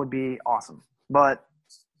Bowl. That would be awesome. But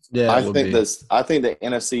yeah, I think the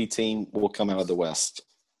NFC team will come out of the West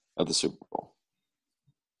of the Super Bowl.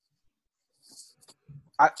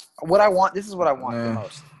 This is what I want the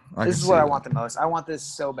most. This is what I want the most. I want this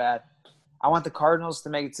so bad. I want the Cardinals to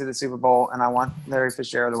make it to the Super Bowl, and I want Larry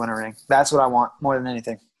Fitzgerald to win a ring. That's what I want more than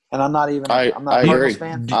anything. And I'm not a Cardinals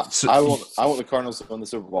fan. I want the Cardinals to win the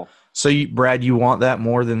Super Bowl. So, Brad, you want that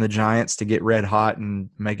more than the Giants to get red hot and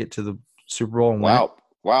make it to the Super Bowl and win?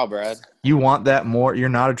 Wow, Brad. You want that more? You're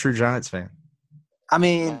not a true Giants fan. I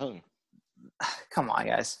mean, come on,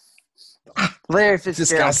 guys. Larry Fitzgerald.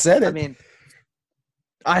 This guy said it. I mean,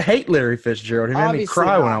 I hate Larry Fitzgerald. He made me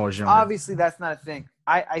cry when I was younger. Obviously, that's not a thing.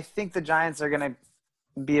 I think the Giants are going to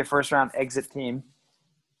be a first-round exit team,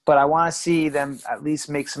 but I want to see them at least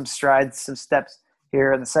make some strides, some steps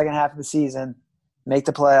here in the second half of the season, make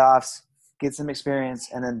the playoffs, get some experience,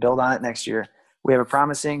 and then build on it next year. We have a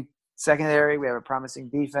promising secondary. We have a promising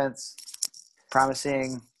defense,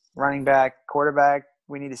 promising running back, quarterback.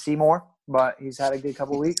 We need to see more, but he's had a good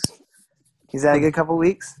couple weeks.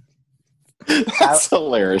 That's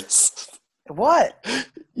hilarious. What?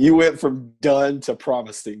 You went from done to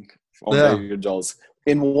promising on Baker Jones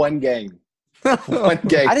in one game. One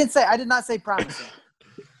game. I did not say promising.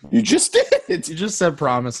 You just did. You just said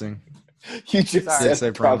promising. You just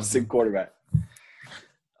said promising quarterback.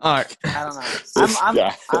 All right. I don't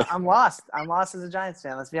know. I'm lost. I'm lost as a Giants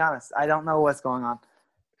fan. Let's be honest. I don't know what's going on.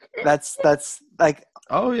 That's like.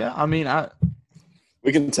 Oh yeah. I mean,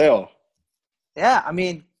 we can tell. Yeah. I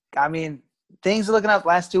mean, things are looking up.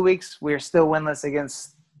 Last 2 weeks, we're still winless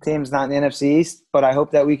against teams not in the NFC East. But I hope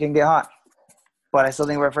that we can get hot. But I still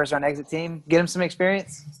think we're a first-round exit team. Get them some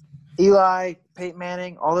experience. Eli, Peyton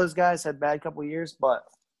Manning, all those guys had bad couple years. But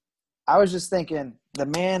I was just thinking, the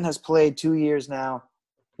man has played 2 years now.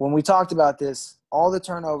 When we talked about this, all the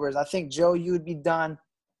turnovers, I think, Joe, you would be done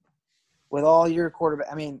with all your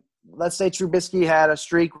quarterback. I mean, let's say Trubisky had a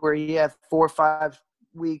streak where he had 4 or 5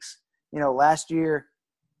 weeks, last year,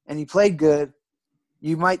 and he played good.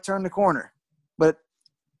 You might turn the corner. But,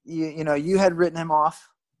 you had written him off.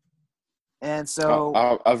 And so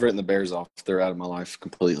I've written the Bears off. They're out of my life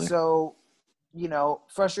completely. So,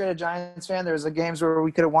 frustrated Giants fan. There was games where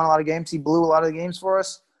we could have won a lot of games. He blew a lot of the games for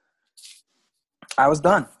us. I was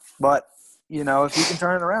done. But, if he can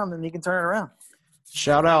turn it around, then he can turn it around.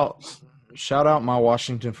 Shout out my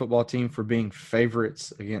Washington football team for being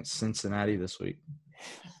favorites against Cincinnati this week.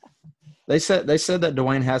 They said that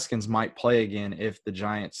Dwayne Haskins might play again if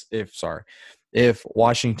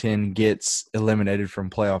Washington gets eliminated from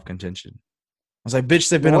playoff contention. I was like, bitch,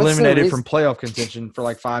 they've been eliminated from playoff contention for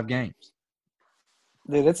like 5 games.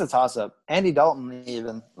 Dude, it's a toss-up. Andy Dalton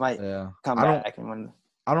even might come back and win.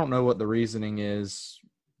 I don't know what the reasoning is.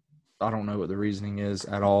 I don't know what the reasoning is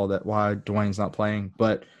at all that why Dwayne's not playing.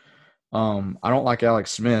 But I don't like Alex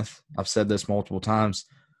Smith. I've said this multiple times.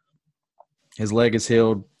 His leg is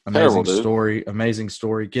healed. Amazing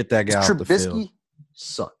story. Get that guy off the field.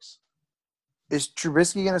 Sucks. Is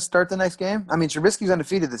Trubisky going to start the next game? I mean, Trubisky's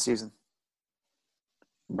undefeated this season.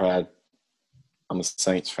 Brad, I'm a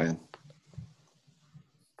Saints fan.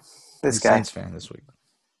 This guy. Saints fan this week.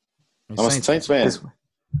 I'm a Saints fan.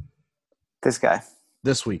 This guy.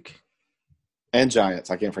 This week. And Giants.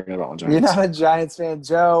 I can't forget about Giants. You're not a Giants fan,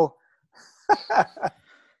 Joe.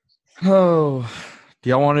 Oh, do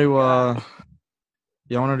y'all want to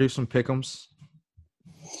do some pick'ems?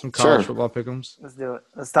 Some college football pick'ems? Let's do it.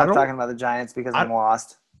 Let's stop talking about the Giants because I'm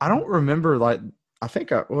lost. I don't remember. I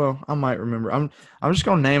might remember. I'm just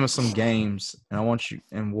gonna name us some games, and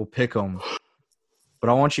we'll pick them. But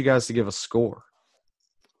I want you guys to give a score.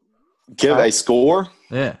 Give a score?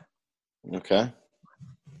 Yeah. Okay.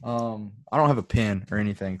 I don't have a pen or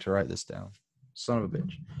anything to write this down. Son of a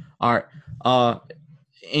bitch. All right.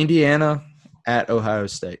 Indiana at Ohio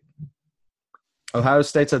State. Ohio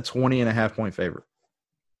State's a 20.5-point favorite.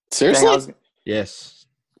 Seriously? Yes.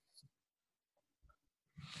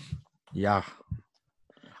 Yeah.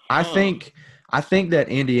 I think that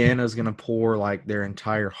Indiana is going to pour like their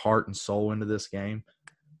entire heart and soul into this game.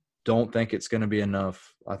 Don't think it's going to be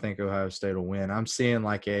enough. I think Ohio State will win. I'm seeing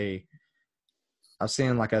like a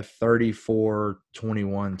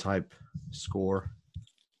 34-21 type score.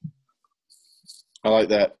 I like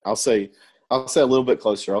that. I'll say a little bit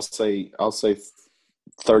closer. I'll say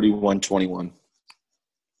 31-21.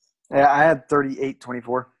 Yeah, I had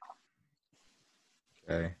 38-24.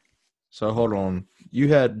 Okay. So hold on.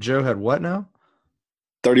 Joe had what now?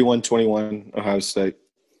 31-21 Ohio State.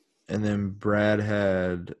 And then Brad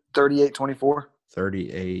had 38-24.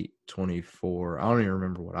 38-24. I don't even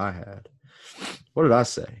remember what I had. What did I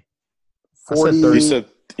say? 40. I said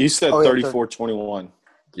 30. You said 34-21.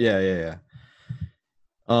 Yeah.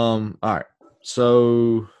 All right.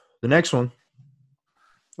 So the next one.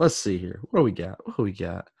 Let's see here. What do we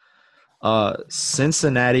got?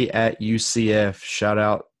 Cincinnati at UCF. Shout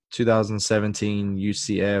out 2017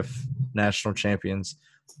 UCF national champions.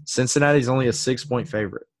 Cincinnati's only a 6-point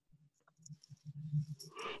favorite.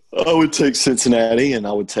 I would take Cincinnati, and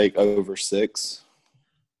I would take over 6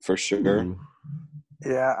 for sure. Ooh.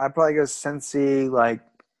 Yeah, I'd probably go Cincy like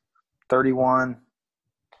 31-17.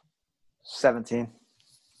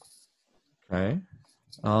 Okay.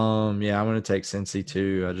 Yeah, I'm going to take Cincy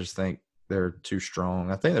too. I just think they're too strong.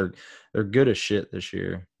 I think they're good as shit this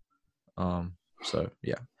year. So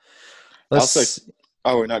yeah. I'll say.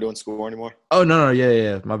 Oh, we're not doing score anymore. Oh no,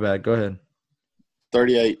 yeah. My bad. Go ahead.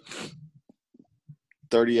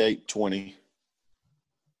 38-20.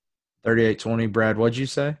 38-20. Brad, what'd you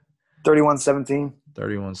say? 31-17.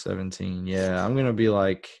 31-17. Yeah, I'm gonna be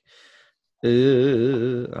like,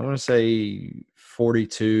 I'm gonna say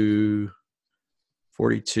 42-31.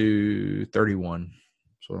 That's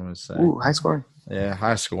what I'm gonna say. Ooh, high scoring. Yeah,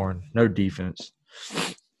 high scoring. No defense.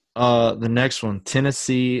 The next one,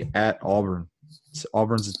 Tennessee at Auburn.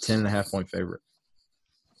 Auburn's a 10.5-point favorite.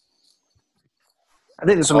 I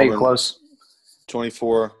think this will make it close.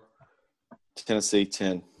 24, Tennessee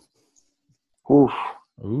 10. Ooh.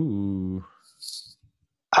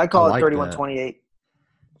 I call it 31-28.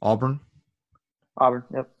 Auburn? Auburn,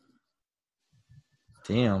 yep.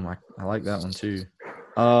 Damn, I like that one too.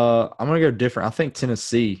 I'm going to go different. I think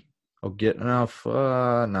Tennessee will get enough.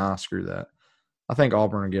 Screw that. I think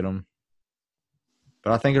Auburn will get them.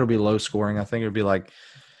 But I think it'll be low scoring. I think it'll be like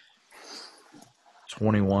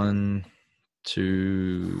 21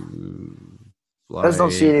 to I just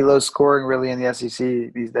don't see any low scoring really in the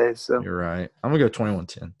SEC these days. So you're right. I'm going to go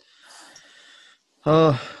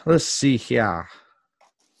 21-10. Let's see here.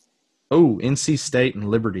 Oh, NC State and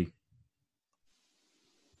Liberty.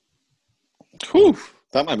 Whew.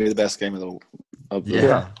 That might be the best game of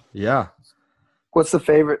the Yeah. What's the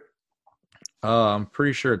favorite? I'm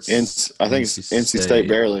pretty sure it's I think it's NC State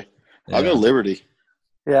barely. Yeah. I'll go Liberty.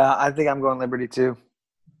 Yeah, I think I'm going Liberty too.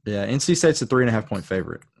 Yeah, NC State's a 3.5-point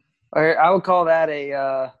favorite. All right, I would call that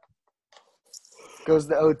a goes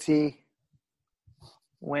to OT.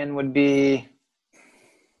 Win would be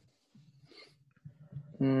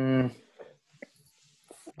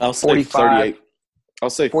I'll say 45. 38.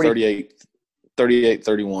 I'll say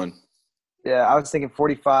 38-31. Yeah, I was thinking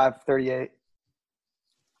 45-38.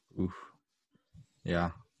 Oof.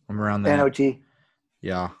 Yeah, I'm around that. And OT.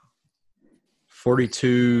 Yeah.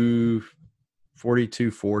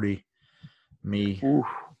 42-40. Me. Oof.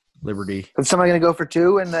 Liberty. Is somebody going to go for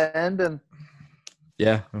 2 in the end and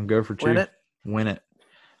Yeah, I'm going to go for 2. win it?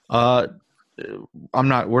 I'm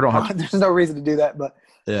not. We don't have. There's no reason to do that, but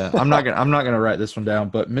Yeah, I'm not gonna write this one down.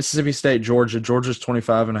 But Mississippi State, Georgia. Georgia's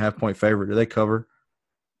 25.5-point favorite. Do they cover?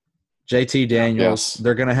 JT Daniels. Yes.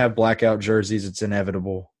 They're gonna have blackout jerseys. It's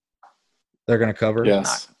inevitable. They're gonna cover.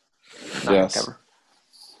 Yes. not Yes. cover.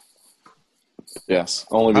 Yes.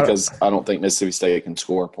 Only because I don't think Mississippi State can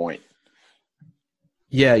score a point.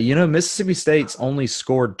 Yeah, Mississippi State's only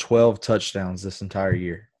scored 12 touchdowns this entire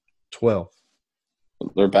year. 12.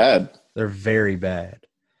 They're bad. They're very bad.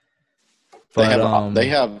 But, they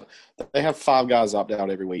have 5 guys opt out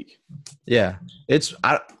every week. Yeah,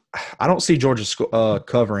 I don't see Georgia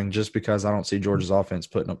covering just because I don't see Georgia's offense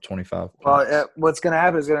putting up 25 points. Well, what's going to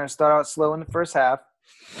happen is they're going to start out slow in the first half.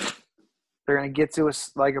 They're going to get to a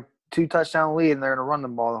 2-touchdown lead, and they're going to run the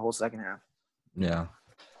ball the whole second half. Yeah.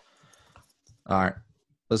 All right.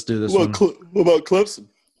 Let's do this What about Clemson?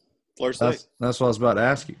 Florida State. That's what I was about to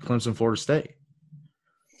ask you. Clemson, Florida State.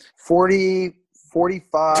 40,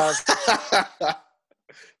 45.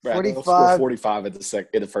 Brad, 45. they'll score 45 in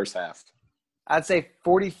the first half. I'd say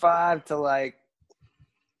 45 to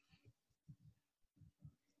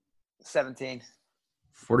 17.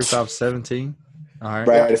 45-17. All right.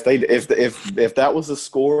 Brad, if that was a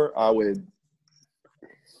score, I would.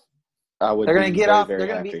 They're going to get very, up. very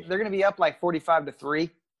They're going to be up 45-3.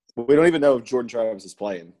 We don't even know if Jordan Travis is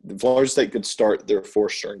playing. Florida State could start their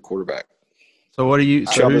 4th-string quarterback. So what do you?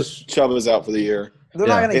 So Chuba's out for the year. They're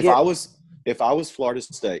not going to get. If I was Florida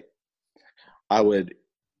State, I would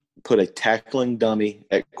put a tackling dummy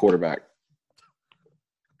at quarterback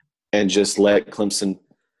and just let Clemson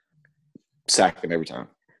sack him every time.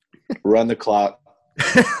 Run the clock.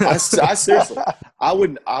 I seriously, I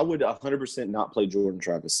would 100% not play Jordan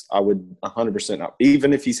Travis. I would 100% not.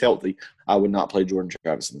 Even if he's healthy, I would not play Jordan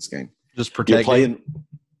Travis in this game. Just protect him.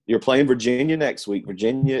 You're playing Virginia next week.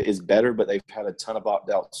 Virginia is better, but they've had a ton of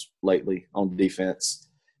opt-outs lately on defense.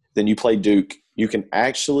 Then you play Duke. You can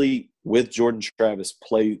actually, with Jordan Travis,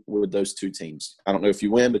 play with those 2 teams. I don't know if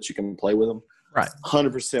you win, but you can play with them. Right.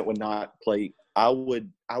 100% would not play. I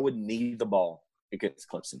would need the ball against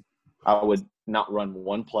Clemson. I would not run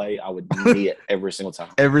one play. I would knee it every single time.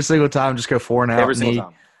 Every single time, just go 4 and out. Every single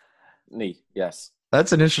time. Knee, yes.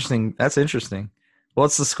 That's interesting.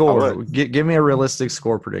 What's the score? Give me a realistic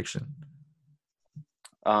score prediction.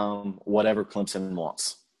 Whatever Clemson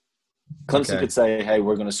wants. Clemson could say, hey,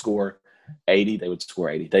 we're going to score 80, they would score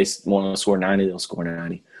 80. They want to score 90, they'll score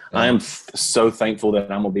 90. I am so thankful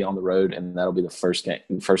that I'm going to be on the road, and that'll be the first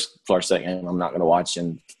Florida State game I'm not going to watch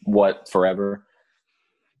in forever.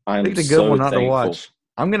 I picked a good one not to watch.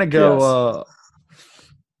 I'm going to go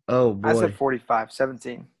oh, boy. I said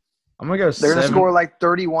 45-17. I'm going to go They're going to score like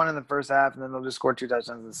 31 in the first half, and then they'll just score 2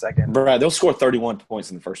 touchdowns in the second. Brad, they'll score 31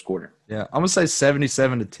 points in the first quarter. Yeah, I'm going to say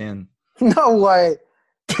 77-10. No way.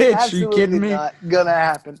 Bitch, are you kidding me? Not going to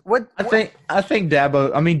happen. I think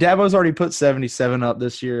Dabo – I mean, Dabo's already put 77 up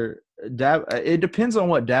this year. It depends on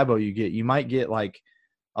what Dabo you get. You might get like,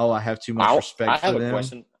 oh, I have too much respect for them. I have a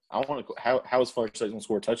question. I want to. How is Florida State going to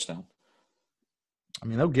score a touchdown? I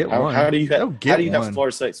mean, they'll get one. How do you have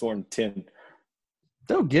Florida State scoring 10?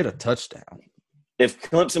 They'll get a touchdown. If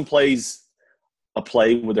Clemson plays a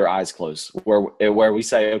play with their eyes closed, where we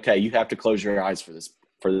say, okay, you have to close your eyes for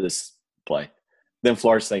this play, then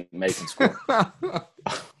Florida State may score. I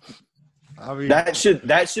mean, that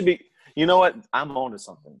should be. You know what? I'm on to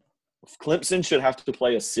something. Clemson should have to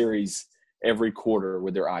play a series every quarter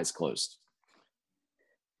with their eyes closed.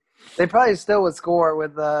 They probably still would score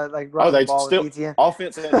with running the ball with ETN.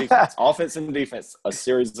 Offense and defense. Offense and defense. A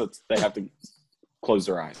series that they have to close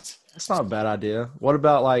their eyes. That's not a bad idea. What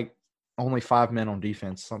about like only 5 men on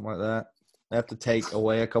defense, something like that? They have to take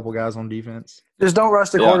away a couple guys on defense. Just don't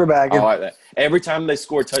rush the quarterback. I like that. Every time they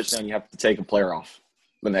score a touchdown, you have to take a player off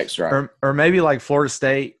the next drive. Or maybe like Florida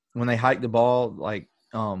State, when they hike the ball, like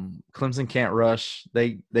Clemson can't rush.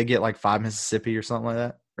 They get like 5 Mississippi or something like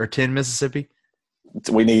that, or 10 Mississippi.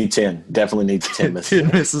 We need 10. Definitely need 10 Mississippi.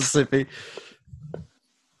 10 Mississippi.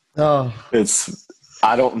 Oh,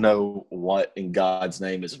 I don't know what in God's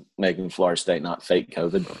name is making Florida State not fake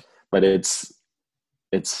COVID, but it's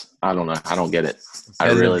I don't know. I don't get it.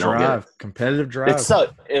 I really don't get it. Competitive drive.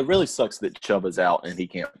 It really sucks that Chubb is out and he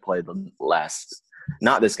can't play the last.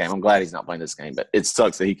 Not this game. I'm glad he's not playing this game, but it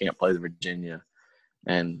sucks that he can't play the Virginia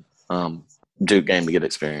and Duke game to get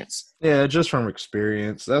experience. Yeah, just from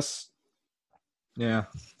experience. Yeah.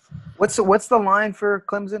 What's the line for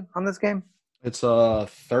Clemson on this game? It's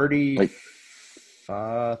 35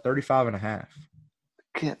 and a half.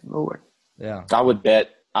 Good Lord. Yeah. I would bet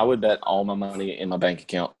all my money in my bank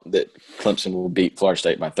account that Clemson will beat Florida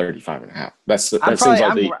State by 35 and a half.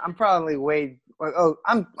 I'm probably way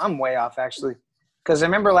I'm way off actually. Because I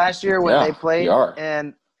remember last year when they played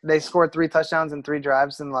and they scored 3 touchdowns and 3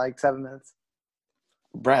 drives in like 7 minutes.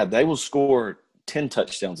 Brad, they will score 10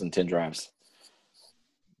 touchdowns in 10 drives.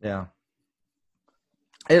 Yeah.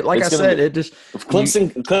 If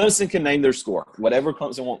Clemson can name their score. Whatever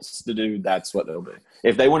Clemson wants to do, that's what they'll do.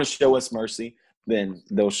 If they want to show us mercy, then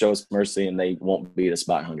they'll show us mercy and they won't beat us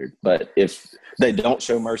by 100. But if they don't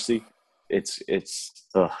show mercy, it's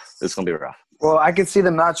going to be rough. Well, I could see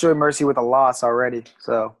them not showing mercy with a loss already.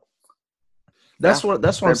 So that's what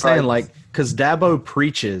I'm saying. Like, because Dabo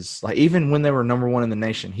preaches, like even when they were number 1 in the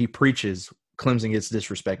nation, he preaches Clemson gets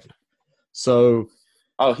disrespected. So.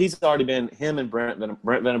 Oh, he's already been – him and Brent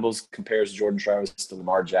Venables compares Jordan Travis to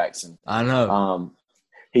Lamar Jackson. I know.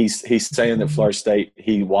 He's saying that Florida State,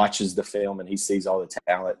 he watches the film and he sees all the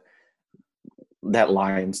talent. That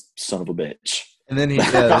lying son of a bitch. And then he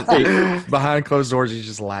behind closed doors, he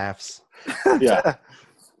just laughs. Yeah.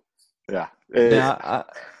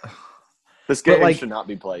 This game should not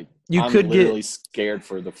be played. I'm literally scared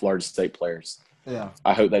for the Florida State players. Yeah.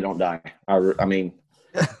 I hope they don't die. I mean –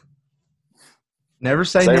 Never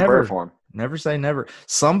say never. For him. Never say never.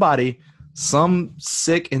 Some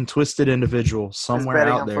sick and twisted individual somewhere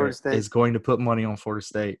out there is going to put money on Florida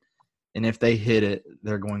State. And if they hit it,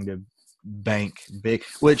 they're going to bank big.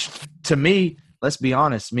 Which, to me, let's be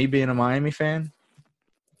honest, me being a Miami fan,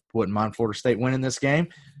 wouldn't mind Florida State winning this game.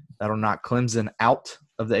 That'll knock Clemson out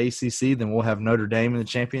of the ACC. Then we'll have Notre Dame in the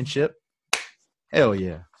championship. Hell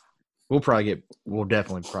yeah. We'll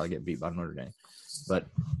definitely probably get beat by Notre Dame. But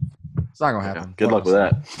 – it's not going to happen. Yeah, good luck with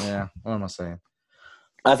that. Yeah. What am I saying?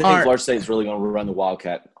 I think Florida State is really going to run the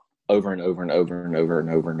Wildcat over and over and over and over and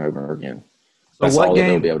over and over again. That's all that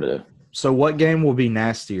they'll be able to do. So what game will be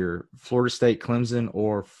nastier, Florida State Clemson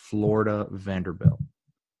or Florida Vanderbilt?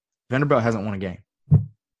 Vanderbilt hasn't won a game.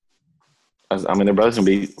 I mean, they're both going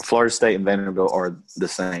to be – Florida State and Vanderbilt are the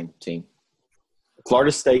same team.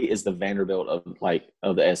 Florida State is the Vanderbilt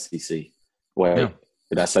of the SEC. Wait,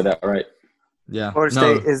 did I say that right? Yeah. Florida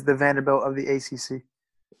State is the Vanderbilt of the ACC.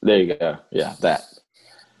 There you go. Yeah, that.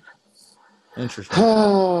 Interesting.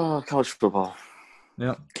 College football.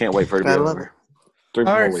 Yep. Can't wait for it to be over. 3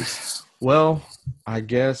 more weeks. Well, I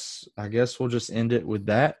guess we'll just end it with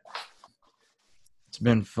that. It's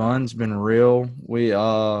been fun. It's been real.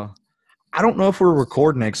 I don't know if we're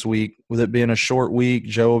recording next week with it being a short week.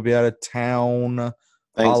 Joe will be out of town.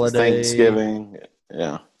 Holiday. Thanksgiving.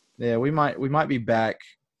 Yeah. Yeah, we might be back.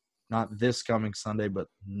 Not this coming Sunday, but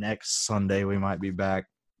next Sunday we might be back.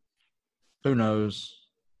 Who knows?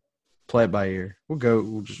 Play it by ear.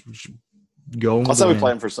 We'll just go. I'll say we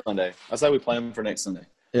play him for Sunday. I'll say we play him for next Sunday.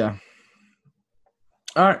 Yeah.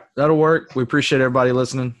 All right, that'll work. We appreciate everybody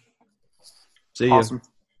listening. See you. Awesome.